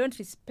I don't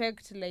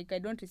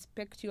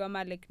respect you,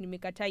 ama like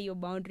nimekataa hiyo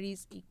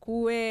boundaries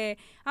ikue,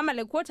 ama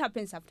like what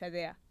happens after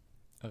there?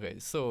 Okay,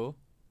 so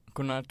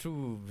kuna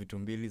tu vitu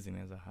mbili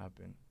zinaweza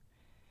happen.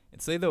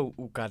 It's either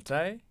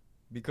ukatae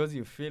because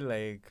you feel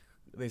like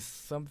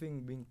there's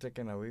something being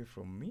taken away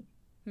from me,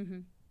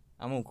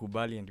 ama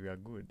ukubali and we are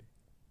good.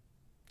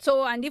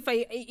 So and if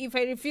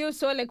I refuse,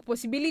 so like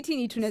possibility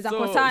ni tunaweza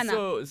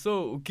kosana.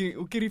 So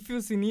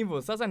ukirefuse ni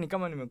hivyo, sasa ni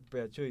kama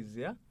nimekupea choice,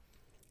 yeah,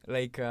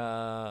 like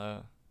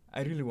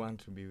I really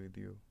want to be with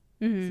you,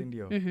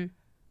 sindio,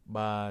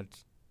 but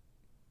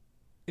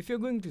if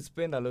you're going to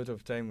spend a lot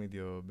of time with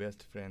your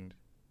best friend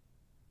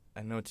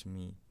and not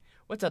me,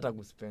 wacha hata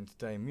kuspend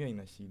time, hiyo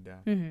ina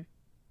shida.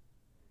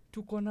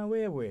 Tuko na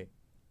wewe,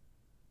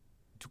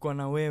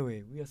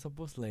 we are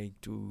supposed like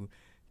to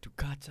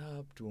catch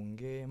up,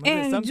 tuongee.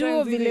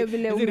 Sometimes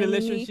hizi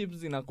relationships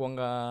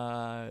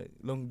zinakuanga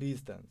long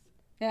distance.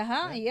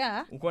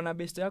 Yeah. Uko na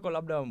best yako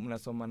labda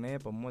mnasoma naye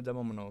pamoja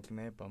ama mnaoki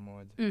naye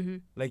pamoja.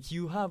 Like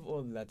you have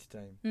all that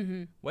time.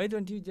 Why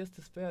don't you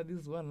just spare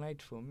this one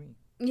night for me?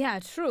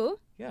 Yeah, true.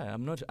 Yeah,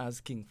 I'm not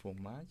asking for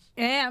much.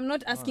 I'm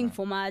not asking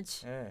for much.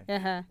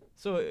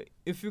 So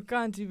if you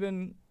can't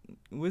even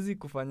wezi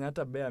kufanya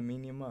hata bare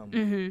minimum,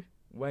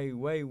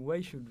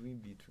 why should we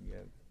be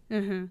together?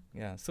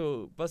 Yeah,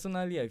 so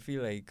personally I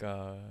feel like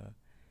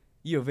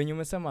hiyo venye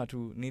umesema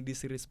tu ni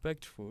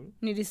disrespectful.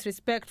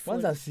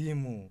 Kwanza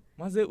simu.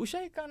 Maze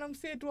ushaika na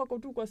msee tu wako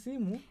tu kwa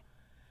simu.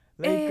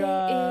 Like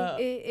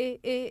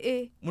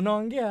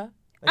mnaongea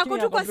ako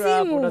tu kwa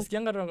simu.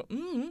 Unasikianga tu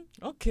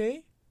okay.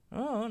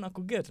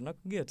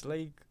 Nakuget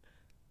like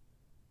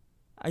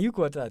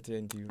ayuko hata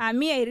attentive.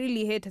 Me I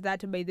really hate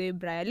that, by the way,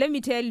 Brian. Let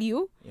me tell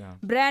you. Yeah.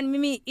 Brian,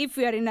 mimi if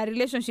we are in a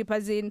relationship,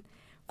 as in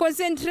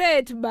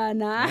concentrate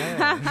bana.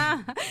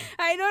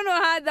 I don't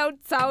know how that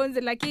sounds,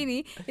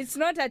 lakini it's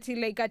not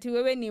ati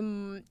wewe ni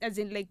as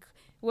in like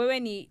wewe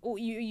ni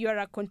you are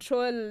a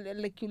control,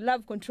 like you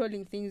love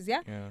controlling things,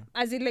 yeah?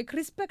 As in like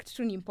respect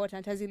tu ni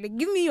important, as in like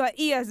give me your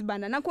ears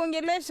bana na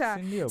kuongelesha.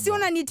 Si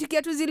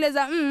unanitikia tu zile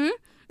za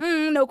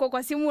na uko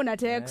kwa simu una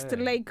text,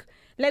 like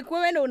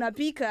wewe ndo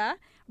unapika,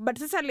 but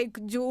sasa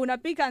like juu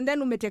unapika and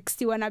then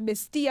umetextiwa na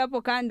bestie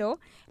hapo kando,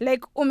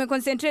 like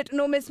umeconcentrate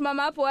na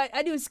umesimama hapo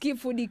hadi usikii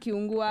food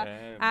ikiungua.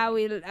 I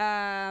will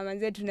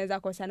manze tunaweza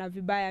kosana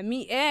vibaya.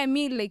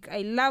 Me like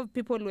I love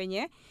people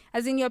wenye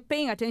as in you're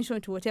paying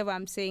attention to whatever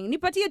I'm saying.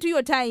 Nipatie tu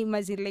your time,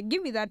 as in like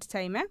give me that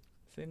time,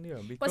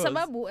 because kwa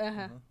sababu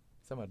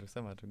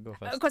Sema tu go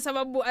first. Kwa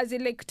sababu as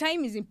in like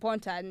time is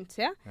important,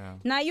 yeah?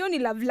 Na hiyo ni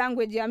love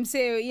language ya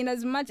msee, in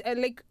as much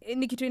like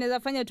ni kitu inaweza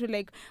fanya tu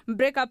like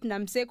break up na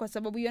msee kwa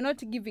sababu you're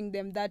not giving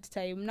them that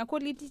time. Na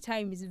quality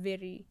time is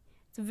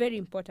very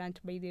important,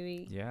 by the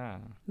way. Yeah.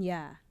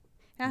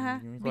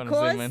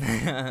 Because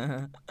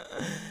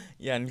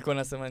nilikuwa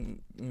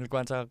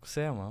nataka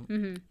kusema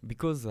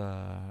because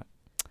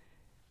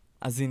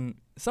as in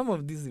some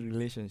of these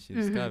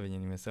relationships kama venye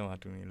nimesema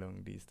tu ni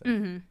long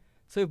distance.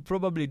 So you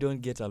probably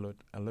don't get a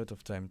lot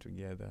of time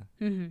together.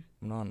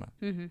 Unaona?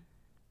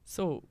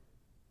 So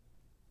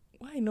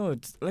why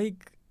not?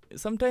 Like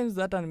sometimes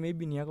that and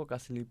maybe ni yako ka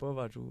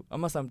sleepover tu,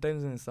 ama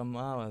sometimes in some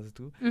hours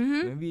tu.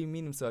 Maybe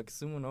mimi ni msewa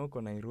Kisumu na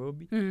uko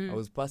Nairobi. I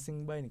was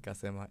passing by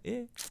nikasema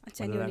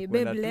acha nione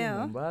babe leo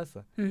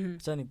Mombasa.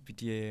 Acha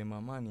nipitie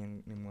mama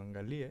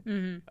nimwangalie.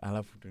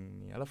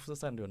 Alafu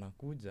sasa ndio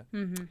nakuja.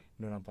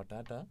 Ndio napata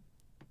hata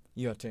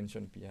hiyo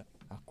attention pia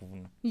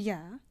hakuna.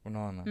 Yeah.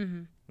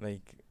 Unaona?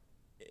 Like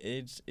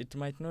it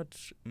might not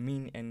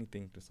mean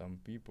anything to some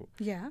people.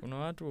 Yeah. Kuna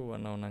watu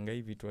wanaonanga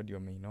hivi tu hadi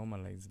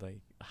wame-normalize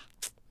like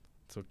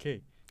it's okay.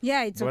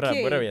 Yeah, it's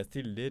okay. Bora we are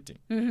still dating.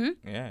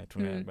 Yeah,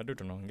 bado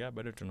tunaongea,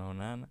 bado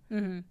tunaonana.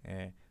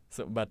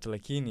 So but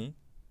lakini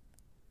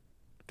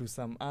to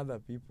some other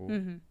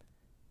people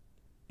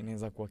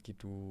inaweza kuwa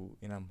kitu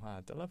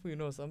inamhurt.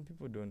 Alafu some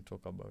people don't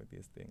talk about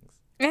these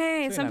things.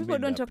 So some people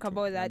don't talk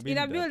about that.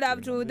 Ina build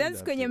up to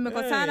that's kwenye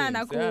mmekosana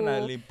na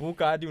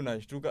analipuka hadi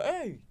unashtuka,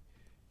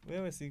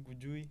 wewe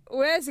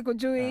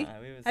sikujui.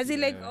 As in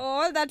like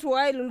all that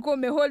while ulikuwa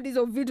umehold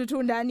hizo vitu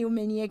tu ndani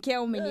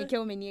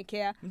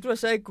umeniekea. Mtu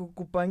ashai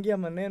kupangia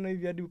maneno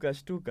hivi hadi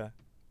ukashtuka.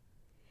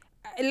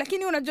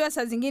 Lakini unajua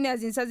saa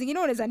zingine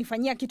unaweza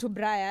nifanyia kitu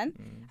Brian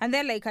and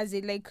then like as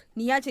in like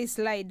niache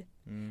slide.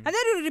 And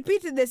then you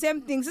repeat the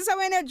same thing. Sasa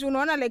wewe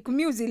unaona like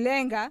music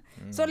lenga.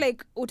 So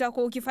like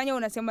utakuwa ukifanya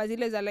unasema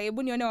zile za like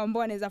hebu nione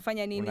ambao anaweza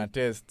fanya nini. Una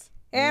test.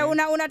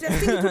 Una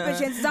testing tu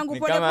patience zangu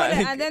pole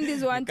and then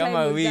this one time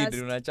kama weed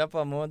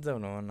unachapa moja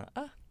unaona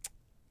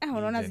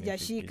unaona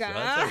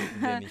sijashika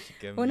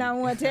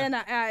unaamua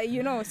tena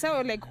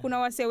so like kuna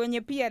wase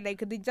wenye pia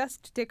like they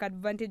just take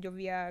advantage of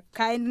your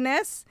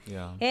kindness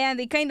and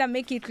they kind of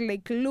make it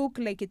like look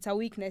like it's a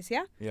weakness.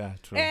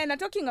 True. And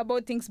talking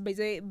about things by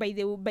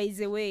the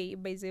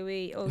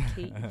way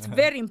okay it's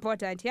very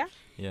important.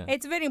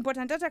 It's very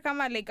important hata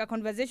kama like a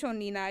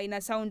conversation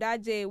ina sound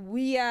aje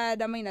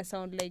weird ama ina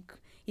sound like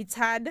it's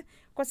hard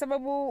kwa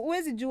sababu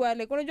huwezi jua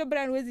like unajua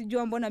Brian huwezi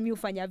jua mbona mimi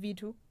hufanya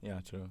vitu.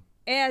 True.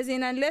 As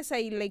in unless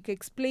I like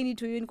explain it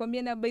to you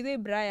nikwambia na by the way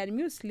Brian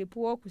mimi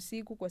sleepwalk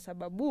usiku kwa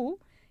sababu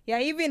ya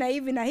hivi na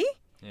hivi na hii.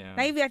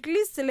 Na hivi at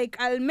least like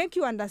I'll make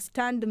you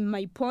understand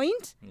my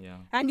point.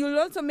 And you'll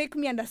also make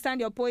me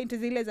understand your point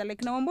zile za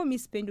like naomba mimi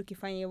sipendi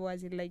ukifanya hivyo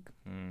as in like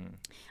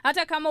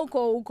hata kama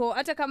uko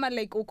hata kama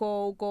like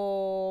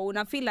uko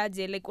una feel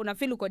aje like una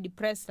feel uko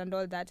depressed and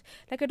all that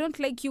like I don't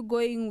like you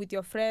going with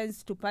your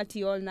friends to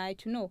party all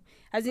night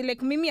as in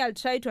like mimi I'll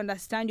try to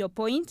understand your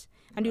point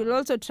and you'll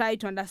also try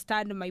to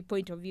understand my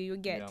point of view. You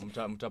get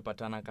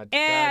mtapatana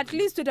katikati at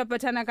least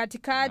tutapatana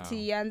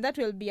katikati and that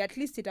will be at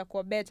least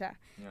itakuwa better.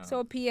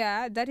 So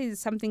pia that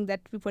is something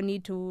that people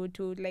need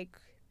to like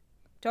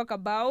talk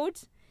about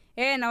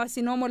na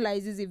wasi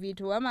normalize hizi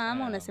vitu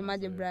ama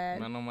unasemaje Brian?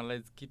 Na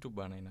normalize kitu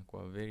bana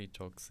inakuwa very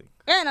toxic.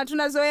 Na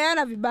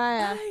tunazoeana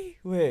vibaya.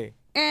 We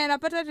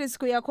napata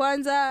siku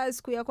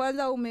ya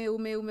kwanza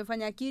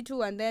umefanya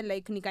kitu and then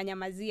like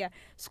nikanyamazia.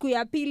 Siku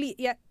ya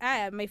pili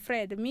my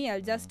friend me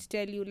I'll just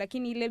tell you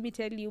lakini let me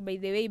tell you by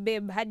the way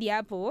babe hadi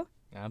hapo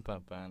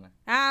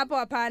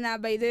hapana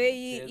by the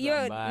way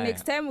hiyo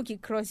next time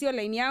ukicross hiyo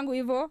line yangu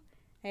hivyo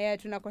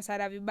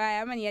tunakosana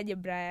vibaya ama niaje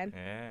Brian?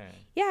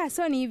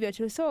 So ni hivyo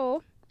tu.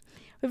 So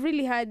we've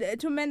really had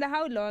tumeenda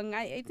how long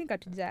I think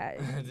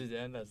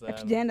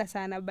hatujaenda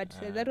sana but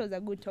that was a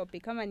good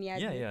topic kama ni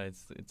aje.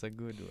 It's a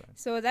good one.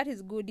 So that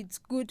is good.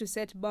 It's good to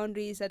set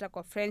boundaries hata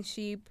kwa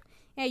friendship.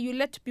 You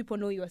let people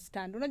know your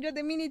stand. Unajua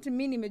the minute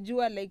mimi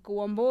nimejua like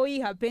Wamboi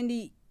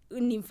hapendi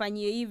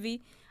nimfanyie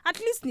hivi at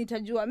least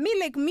nitajua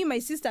me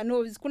my sister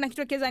knows kuna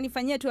kitu keza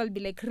nifanyie tu I'll be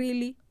like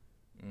really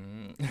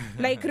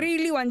like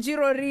really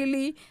Wanjiro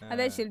really and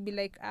then she'll be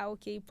like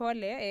okay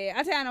pole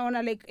hata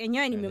anaona like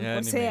enyewe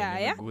nimemkosea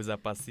nimeguza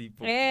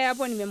pasipo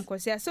hapo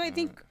nimemkosea. So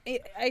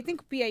I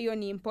think pia hiyo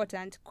ni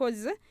important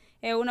cause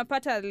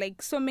unapata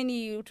like so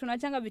many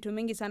tunachanga vitu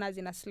mingi sana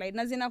zina slide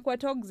na zinakuwa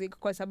toxic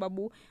kwa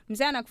sababu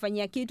mzee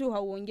anakufanyia kitu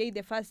hauongei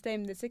the first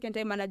time the second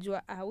time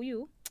anajua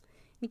huyu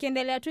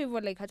nikiendelea tu hivyo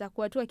like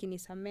hatakuwa tu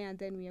akinisamea and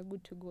then we are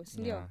good to go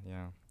ndio.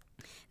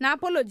 Na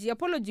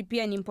apology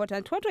pia ni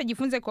important. Watu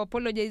wajifunze ku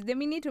apologize. The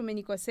minute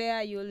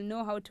umenikosea you'll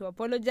know how to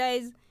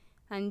apologize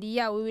and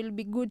we will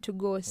be good to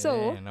go.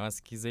 So na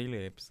wasikize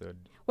ile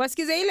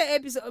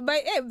episode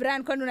by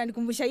Brian kwani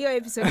unanikumbusha hiyo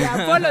episode ya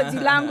apology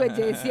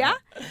languages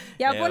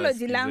ya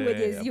apology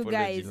languages you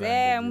guys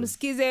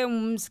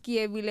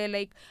msikie vile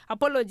like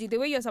apology the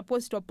way you're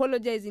supposed to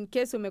apologize in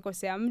case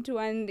umekosea mtu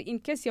and in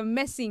case you're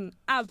messing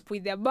up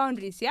with their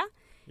boundaries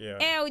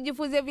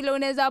ujifunze vile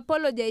unaweza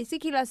apologize. Si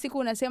kila siku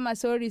unasema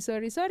sorry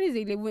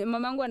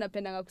mamangu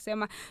anapendanga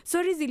kusema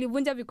sorry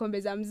zilivunja vikombe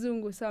za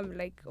mzungu. So I'm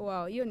like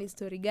wow hiyo ni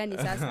story gani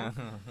sasa?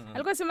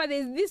 Alikuwa sema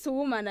there's this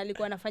woman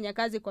alikuwa anafanya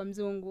kazi kwa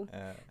mzungu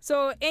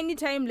so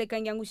anytime like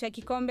angeangusha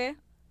kikombe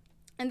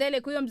and then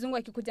like huyo mzungu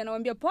akikuja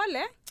anamwambia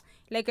pole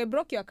like I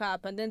broke your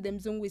cup and then the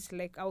mzungu is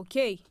like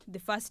okay the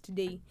first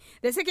day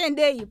the second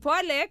day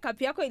pole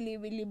cup yako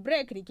ili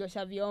break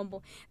nikiosha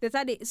vyombo the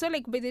third day. So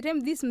like by the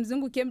time this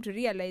mzungu came to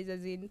realize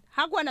as in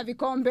hakuwa na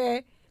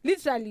vikombe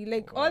literally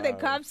like all the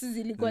cups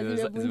zilikuwa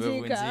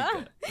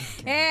zimevunjika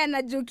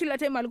na juu kila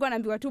time alikuwa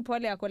anaambiwa tu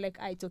pole yako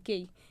like it's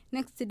okay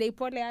next day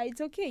pole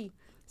it's okay.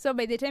 So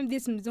by the time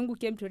this mzungu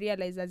came to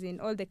realize as in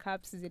all the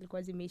cups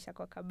zilikuwa zimeisha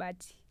kwa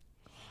kabati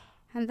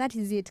and that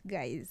is it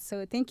guys.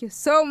 So thank you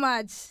so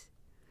much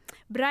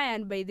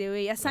Brian by the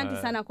way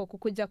asante sana kwa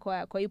kukuja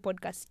kwa hii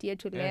podcast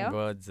yetu leo.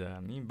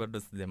 Ngoja mimi bado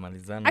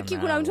sijamalizana na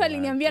kuna mtu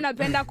aliniambia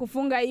napenda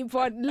kufunga hii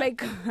pod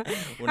like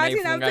hati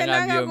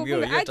napenda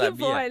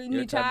kufunga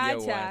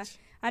nitaacha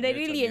and I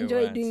really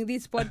enjoy doing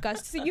this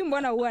podcast. Sijui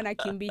mbona huwa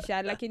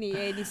nakimbisha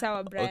lakini ni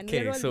sawa Brian.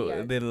 Okay,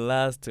 so the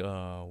last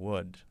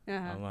word,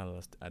 my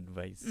last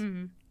advice.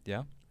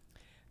 Yeah.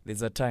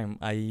 There's a time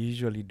I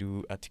usually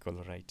do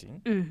article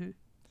writing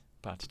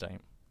part time.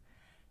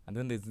 And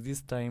then there's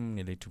this time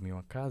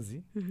nilitumiwa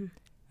kazi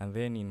and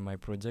then in my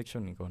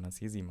projection nikaona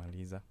siwezi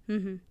maliza.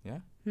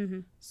 Yeah?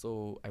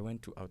 So I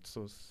went to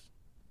outsource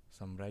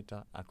some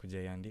writer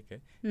akuje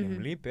iandike,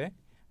 nimlipe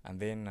and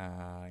then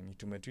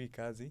nitume tu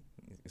kazi,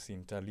 si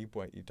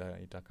nitalipwa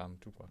itakam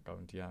tu kwa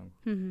account yangu.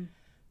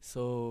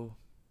 So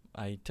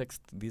I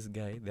text this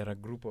guy, there are a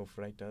group of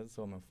writers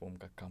so form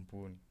ka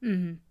kampuni.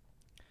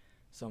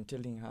 So I'm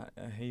telling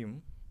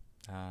him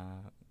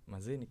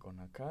mazee niko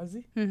na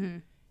kazi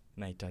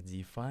na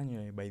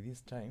itajifanywa by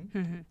this time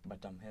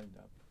but I'm held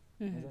up.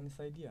 Naweza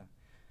nisaidia?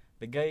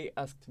 The guy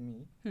asked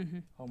me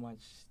how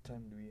much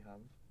time do we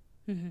have?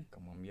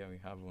 Kamwambia we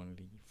have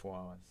only 4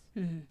 hours.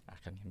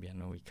 Akaniambia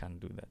no, we can't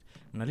do that.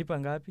 Mnalipa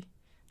ngapi?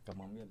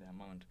 Kamwambia the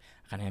amount.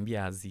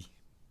 Akaniambia azi.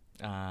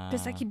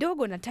 Pesa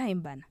kidogo na time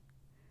bana.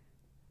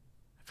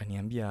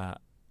 Akaniambia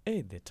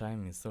the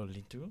time is so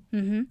little,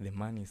 the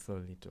money is so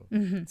little.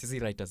 Sisi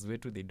writers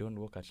wetu they don't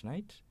work at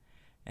night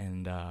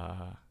and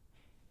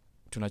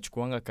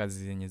tunachukuanga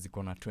kazi zenye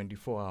ziko na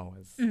 24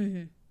 hours.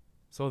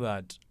 So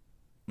that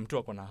mtu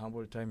ako na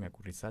humble time ya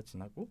kuresearch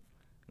na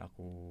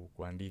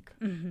kuandika.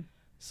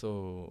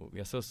 So we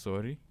are so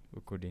sorry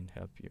we couldn't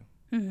help you.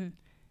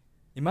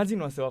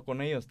 Imagine wase wako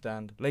na hiyo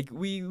stand. Like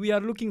we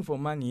are looking for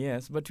money,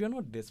 yes, but we are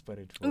not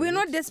desperate for it. We're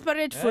not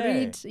desperate for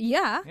it.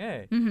 Yeah.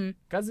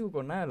 Kazi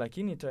uko nayo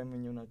lakini time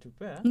yenye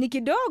unatupea ni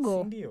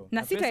kidogo.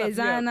 Na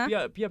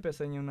sitaezana. Pia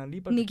pesa yenye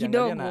unalipa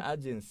tukiangalia na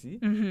agency.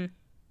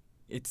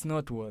 It's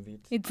not worth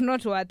it. It's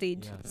not worth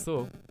it. Yeah.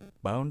 So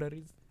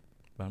boundaries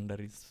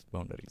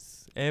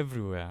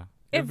everywhere.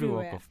 Every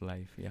walk of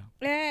life,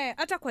 yeah.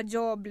 Hata kwa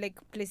job,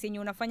 like place yenye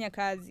unafanya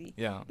kazi.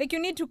 Yeah. Like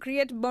you need to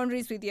create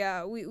boundaries with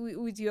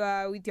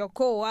your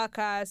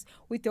co-workers,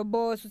 with your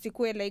boss.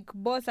 Usikue like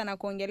boss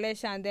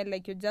anakuongelesha and then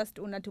like you just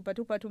unatupa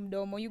tu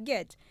mdomo. You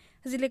get?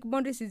 As like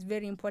boundaries is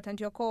very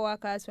important. Your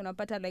co-workers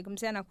unapata like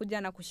mse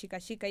anakuja na kushika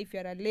if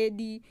you're a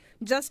lady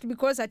just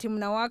because ati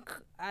mna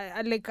work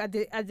like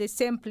at the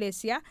same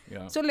place, yeah?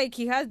 So like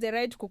he has the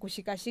right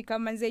kukushika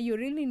manze. You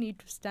really need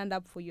to stand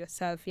up for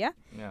yourself, yeah?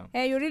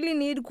 You really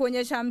need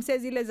kuonyesha mse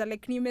zile za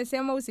like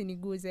nimesema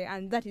usiniguze,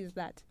 and that is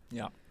that.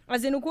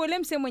 As in ukuele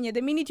mse mwenye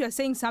the minute you're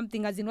saying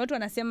something as in watu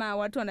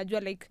wanajua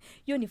like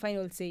you ni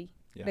final say.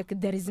 Like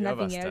there is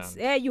nothing else.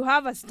 You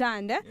have a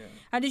stand,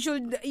 and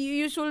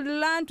you should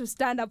learn to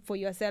stand up for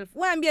yourself.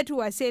 Waambia tu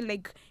wase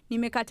like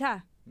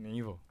nimekataa. Ni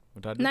hivyo.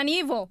 Na ni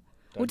hivyo.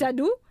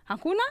 Utadu?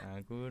 Hakuna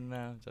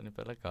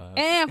utanipeleka.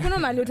 Hakuna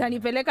mali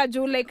utanipeleka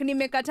juu like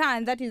nimekataa,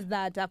 and that is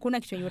that. Hakuna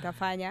kitu yenye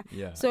utafanya.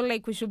 So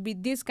like we should be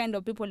this kind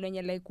of people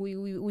when like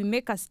we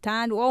make a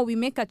stand or we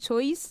make a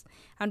choice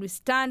and we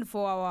stand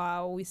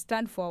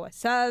for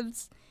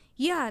ourselves.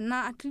 Yeah,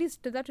 na at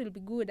least that will be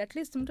good. At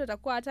least mtu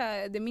atakuwa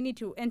hata the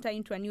minute you enter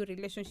into a new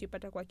relationship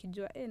atakuwa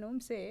kijua no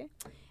mse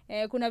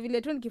kuna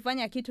vile tu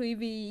nikifanya kitu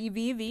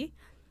hivi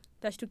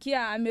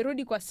tashtukia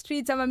amerudi kwa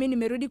streets ama mimi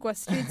nimerudi kwa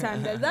streets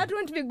and that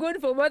won't be good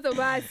for both of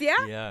us,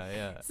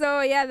 yeah.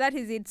 So yeah, that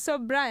is it. So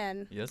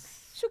Brian,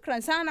 yes,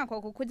 shukran sana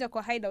kwa kukuja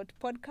kwa Hideout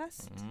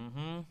podcast.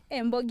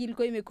 Mbogi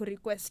ilikuwa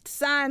imekurequest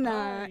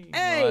sana.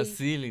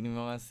 Nimewasili.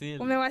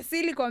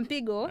 Umewasili kwa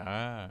mpigo.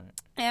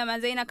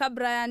 Mazaina ka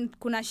Brian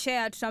kuna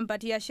share,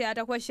 tutampatia share,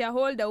 atakuwa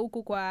shareholder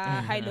huku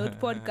kwa Hideout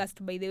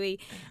podcast by the way,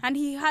 and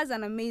he has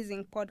an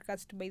amazing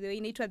podcast by the way,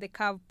 inaitwa The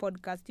Curve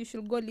Podcast. You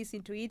should go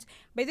listen to it.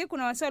 By the way,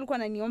 kuna watu walikuwa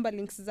wananiomba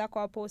links zako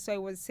hapo, so I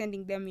was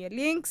sending them your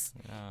links.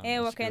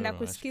 Wakaenda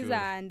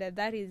kusikiza and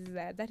that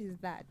is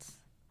that.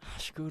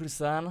 Shukuru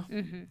sana.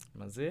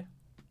 Mazee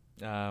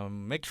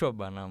make sure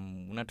bana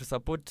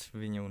unatusupport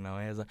venye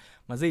unaweza.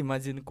 Mazee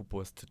imagine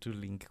kupost tu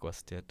link kwa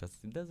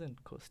status, it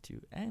doesn't cost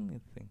you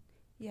anything.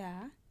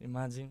 Yeah.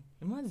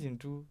 Imagine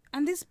too.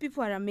 And these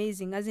people are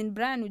amazing. As in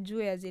Brian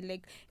ujue as in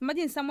like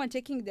imagine someone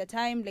taking their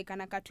time like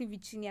anakatu hivi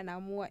chini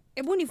anaamua.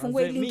 Hebu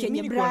nifungue link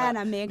yenye Brian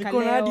ameweka leo.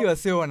 Niko na hadi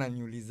wasee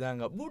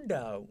wananiulizanga.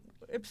 Buda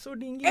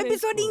episode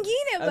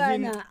ingine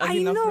bana.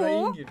 I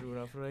know.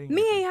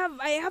 Me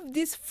I have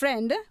this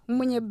friend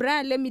mwenye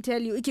Brian, let me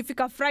tell you,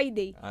 ikifika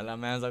Friday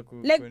alameanza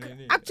like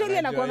actually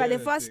anakuanga the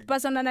first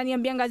person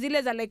ananiambianga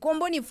zile za like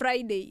kombo ni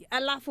Friday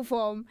alafu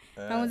form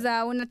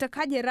nauza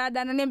unatakaje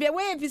rada ananiambia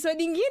we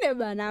episode ingine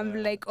bana. I'm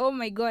like oh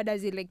my god,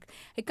 as in like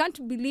I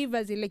can't believe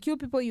as in like you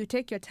people you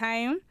take your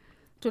time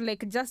to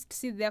like just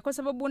sit there kwa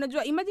sababu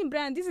unajua imagine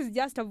Brian, this is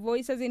just a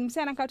voice, as in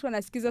msana katu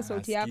anasikiza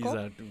sauti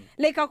yako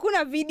like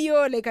hakuna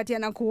video like ati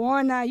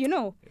anakuona, you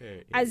know,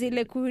 as in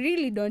like we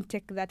really don't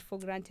take that for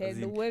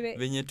granted. Wewe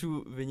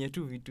venye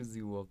tu vitu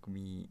zi walk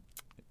me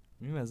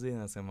mimi mazee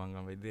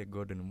nasemanga by the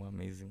God ni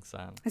amazing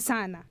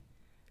sana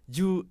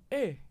juu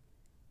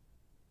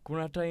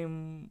kuna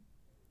time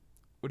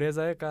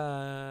unaweza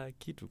weka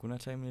kitu, kuna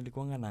time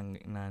nilikuanga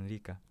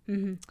naandika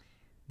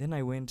then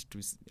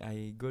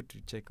I got to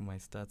check my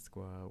stats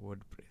kwa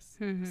WordPress.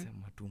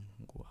 Sema tu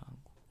Mungu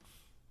wangu.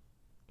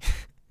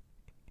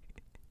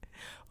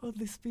 all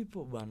these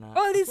people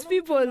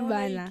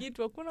bana,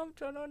 hakuna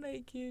mtu anaona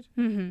hii kitu.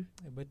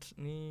 But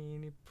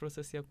ni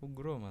process ya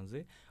kugrow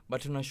manze.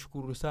 But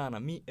tunashukuru sana.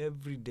 Me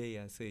every day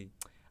I say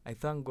I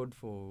thank God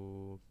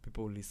for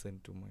people who listen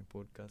to my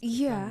podcast.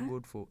 I thank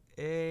God for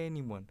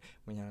anyone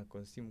when you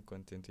consume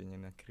content yenye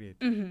na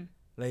create.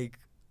 Like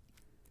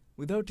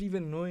without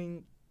even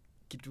knowing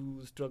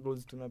kitu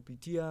struggles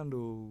tunapitia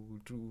ndo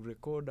to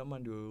record ama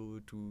ndo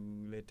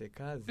tulete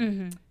kazi.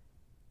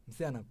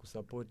 Mse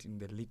anakusupport in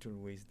the little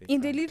ways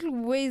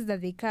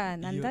that they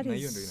can and that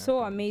is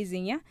so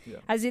amazing, yeah?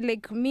 As in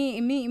like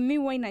me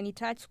why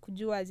inanitouch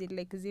kujua as in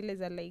like zile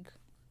za like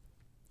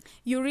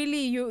you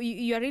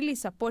are really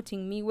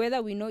supporting me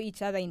whether we know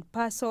each other in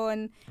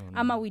person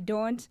ama we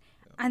don't.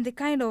 And the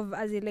kind of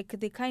as in like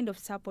the kind of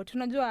support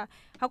unajua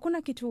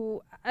hakuna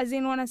kitu as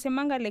in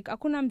wanasemanga like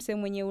hakuna mse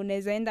mwenye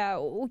unaweza enda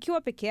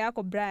ukiwa peke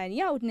yako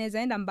Brian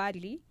unaweza enda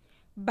mbali,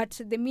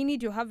 but the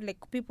minute you have like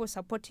people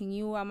supporting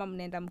you ama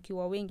mnaenda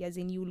mkiwa wengi as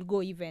in you will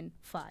go even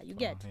far, you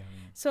get.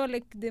 So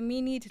like the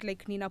minute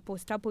like nina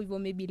post hapo hivyo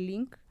maybe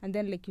link and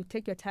then like you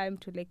take your time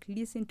to like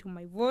listen to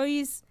my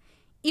voice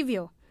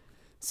hivyo.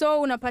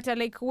 So unapata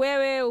like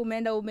wewe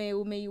umeenda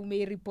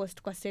ume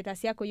repost kwa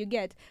status yako, you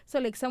get. So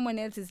like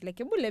someone else is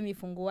like let me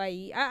fungua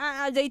hii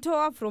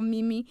ajaitoa from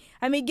mimi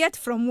I may get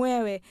from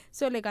wewe,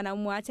 so like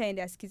anamwacha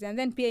ende asikize and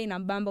then pia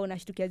inambamba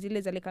unashtukia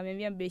zile za like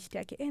amemwambia best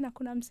yake na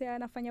kuna msee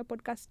anafanya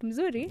podcast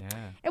mzuri,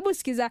 hebu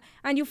sikiza,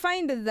 and you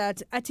find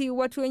that ati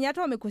watu wenye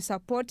hata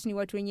wamekusupport ni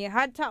watu wenye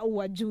hata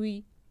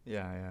uwajui.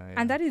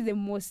 And that is the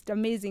most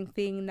amazing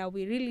thing. Now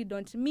we really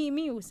don't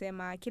me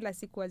usema kila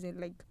siku as in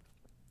like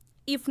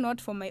if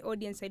not for my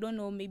audience I don't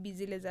know maybe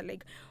zile za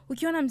like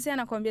ukiona msee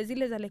anakuambia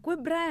zile za like we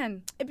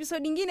Brian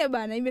episode nyingine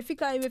bana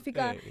imefika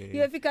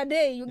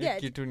day, you get.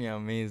 Kitu ni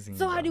amazing.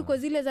 So hadi uko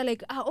zile za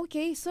like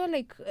okay so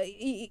like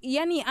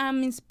yani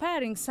I'm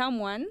inspiring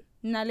someone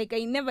na like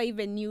I never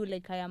even knew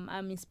like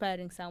I'm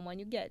inspiring someone,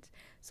 you get.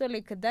 So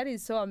like that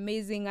is so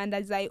amazing, and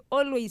as I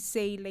always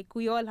say like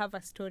we all have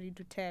a story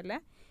to tell,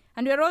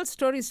 and we're all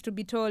stories to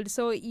be told.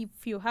 So if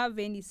you have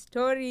any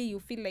story you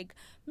feel like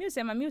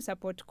mi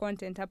support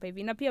content hapa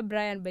hivi. Na pia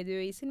Brian by the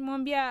way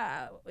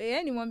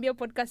nimwambia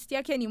podcast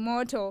yake ni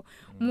moto,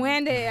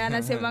 muende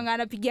anasemanga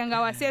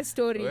anapigianga wase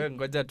story. Wewe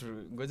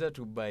ngoja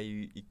tu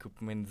buy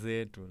equipment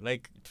zetu,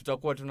 like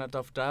tutakuwa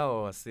tunatafuta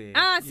hao wase.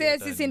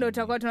 Sisi ndo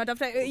tutakuwa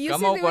tunatafuta.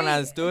 Kama uko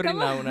na story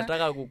na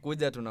unataka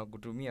kukuja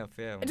tunakutumia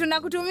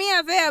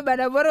fare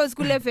bana, bora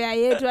usikule fare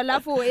yetu.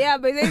 Alafu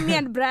by the way me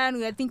and Brian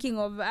we are thinking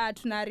of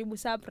tunaharibu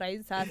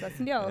surprise sasa,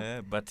 si ndio?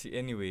 But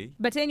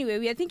anyway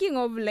we are thinking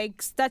of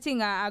like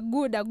starting a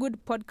good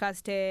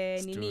podcast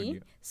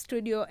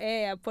studio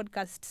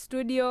podcast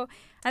studio,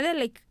 and then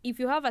like if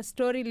you have a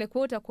story like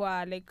what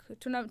kwa like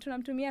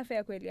tunamtumia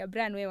fare kweli ya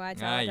Brian, wewe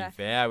acha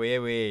fare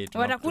wewe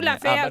watakula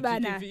fare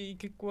bana,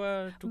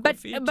 ikikuwa tuko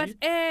fit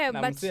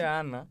na mse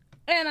ana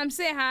na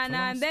mse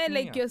hana, and then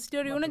like your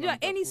story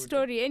unajua any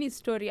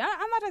story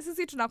ama hata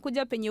sisi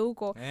tunakuja penye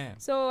huko.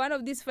 So one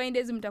of these fine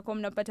days mtakuwa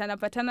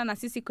mnapatana na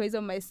sisi kwa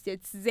hizo my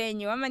states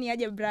zenyu ama ni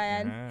aje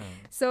Brian.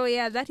 So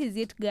that is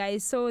it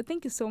guys. So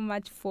thank you so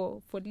much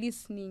for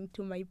listening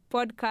to my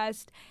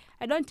podcast.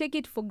 I don't take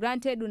it for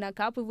granted.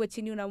 Unakaa hapo hivyo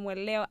chini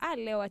unamwelewa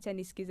leo acha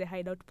nisikize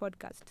Hideout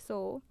podcast.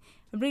 So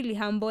I'm really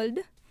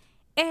humbled.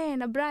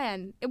 Na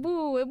Brian,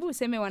 ebu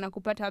useme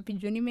wanakupata wapi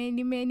juu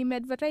nime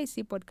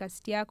advertise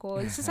podcast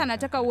yako. Sasa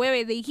nataka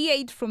wewe they hear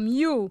it from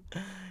you.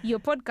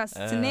 Your podcast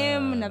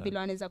name na vile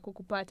wanaweza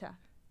kukupata.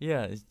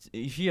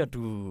 If you are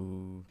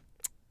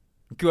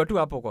ukiwa tu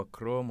hapo kwa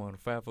Chrome or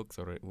Firefox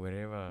or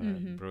wherever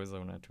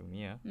browser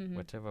unatumia,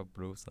 whatever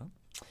browser,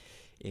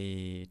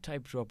 type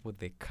tu hapo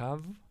The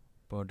Curve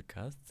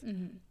Podcast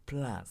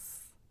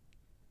plus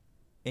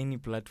any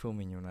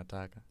platform yenye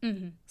unataka.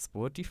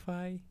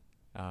 Spotify,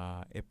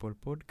 Apple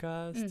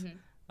Podcast,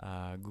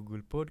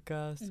 Google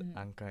Podcast,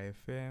 Anchor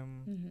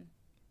FM.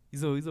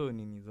 Hizo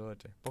nini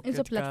zote.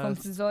 Hizo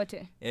platforms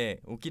zote.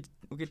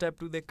 Ukitype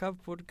to The Curve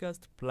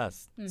Podcast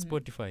plus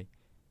Spotify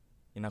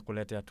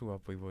inakuletea tu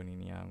hapo hivyo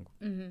nini yangu.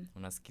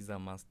 Unasikiza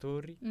ma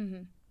story.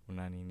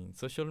 Una nini.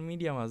 Social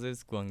media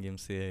mazezi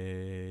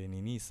kuangemse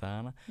nini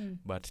sana,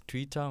 but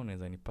Twitter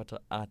unaweza nipata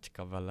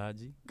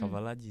 @Kavalaji.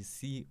 Kavalaji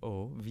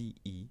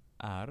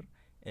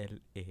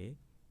COVERLARGY.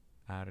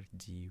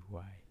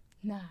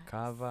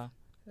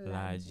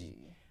 Kavalaji.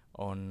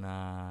 On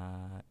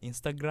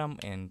Instagram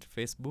and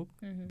Facebook,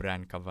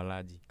 Brian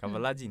Kavalaji.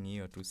 Kavalaji ni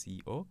hiyo tu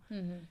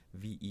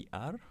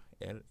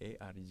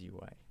COVERLARGY.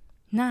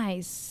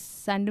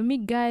 Nice. And me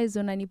guys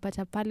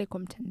unanipata pale kwa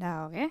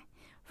mtandao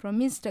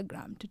from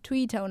Instagram to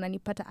Twitter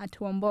unanipata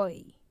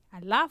 @Wamboy.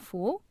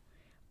 Alafu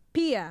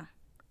pia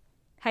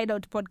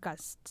Hideout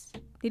podcast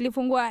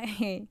nilifungua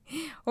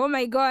oh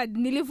my god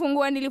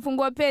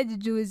nilifungua page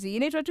juzi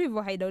inaitwa tu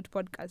hivyo Hideout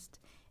podcast.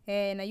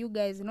 Na you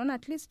guys unaona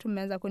at least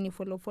tumeanza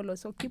kunifollow,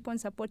 so keep on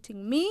supporting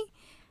me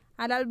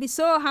and I'll be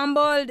so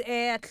humbled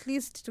at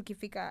least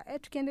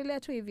tukiendelea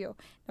tu hivyo.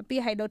 Na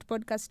pia Hideout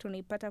podcast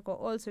tunaipata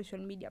kwa all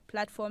social media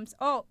platforms.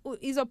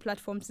 Hizo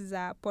platforms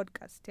za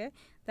podcast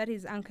that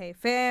is Anchor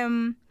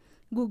FM,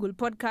 Google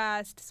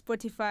Podcast,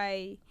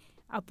 Spotify,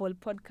 Apple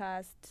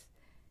Podcast.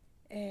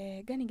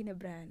 Gani ngine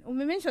Brian?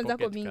 Umemention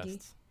zako mingi.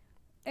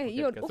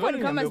 Hiyo uko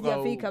kama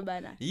sijafika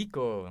bana.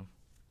 Iko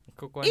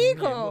kwa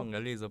nini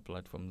angalia hizo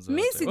platforms zote?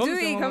 Mimi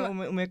sijui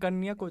kama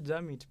umekania yako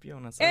Jamit pia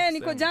unasema.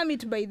 Niko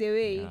Jamit by the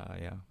way.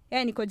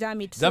 Yeah. Niko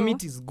Jamit.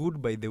 Jamit is good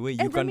by the way.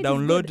 You can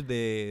download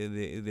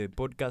the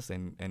podcast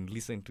and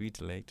listen to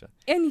it later.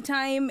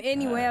 Anytime,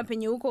 anywhere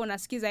penye uko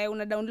unasikiza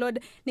una download.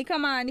 Ni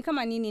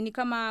kama nini? Ni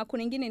kama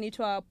kuna nyingine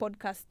inaitwa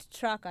podcast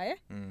tracker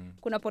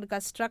Kuna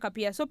podcast tracker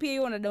pia. So pia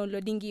you una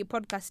downloading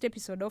podcast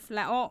episode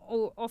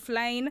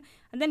offline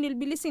and then you'll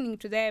be listening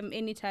to them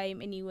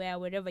anytime, anywhere,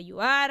 wherever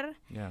you are.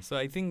 Yeah, so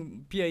I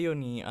think pia hiyo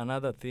ni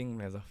another thing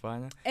unaweza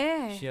fanya.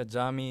 Share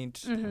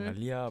Jamit,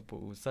 angalia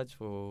search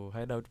for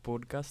Hideout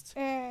Podcast.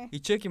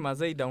 Icheki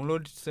mazai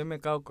download tuseme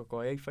kwa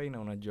wifi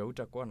na unajua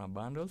utakuwa na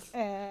bundles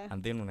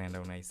and then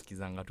unaenda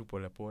unaisikizanga tu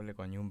pole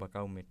kwa nyumba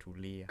kama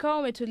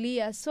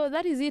umetulia. So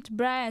that is it,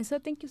 Brian. So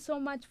thank you so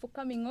much for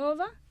coming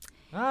over.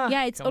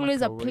 Yeah, it's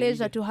always a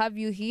pleasure to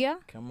have you here.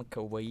 Kama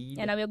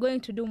kawaida. And we are going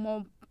to do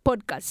more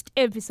podcast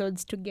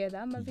episodes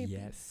together.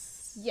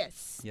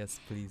 Yes,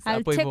 please.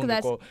 I'll take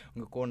that.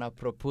 Ungekuwa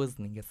propose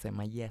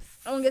ningesema yes.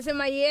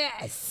 Ungesema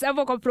yes.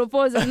 Hapo kwa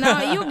proposal.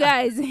 Now you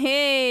guys,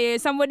 hey,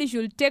 somebody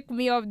should take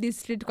me off this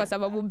street kwa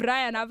sababu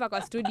Brian hapa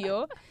kwa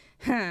studio.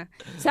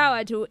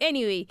 Sawa tu.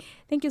 Anyway,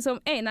 thank you so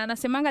much. Na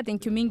nasemanga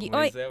thank you mingi.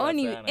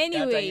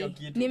 Anyway,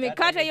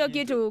 nimekata hiyo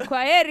kitu.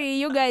 Kwa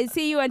heri you guys.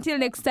 See you until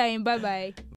next time. Bye bye.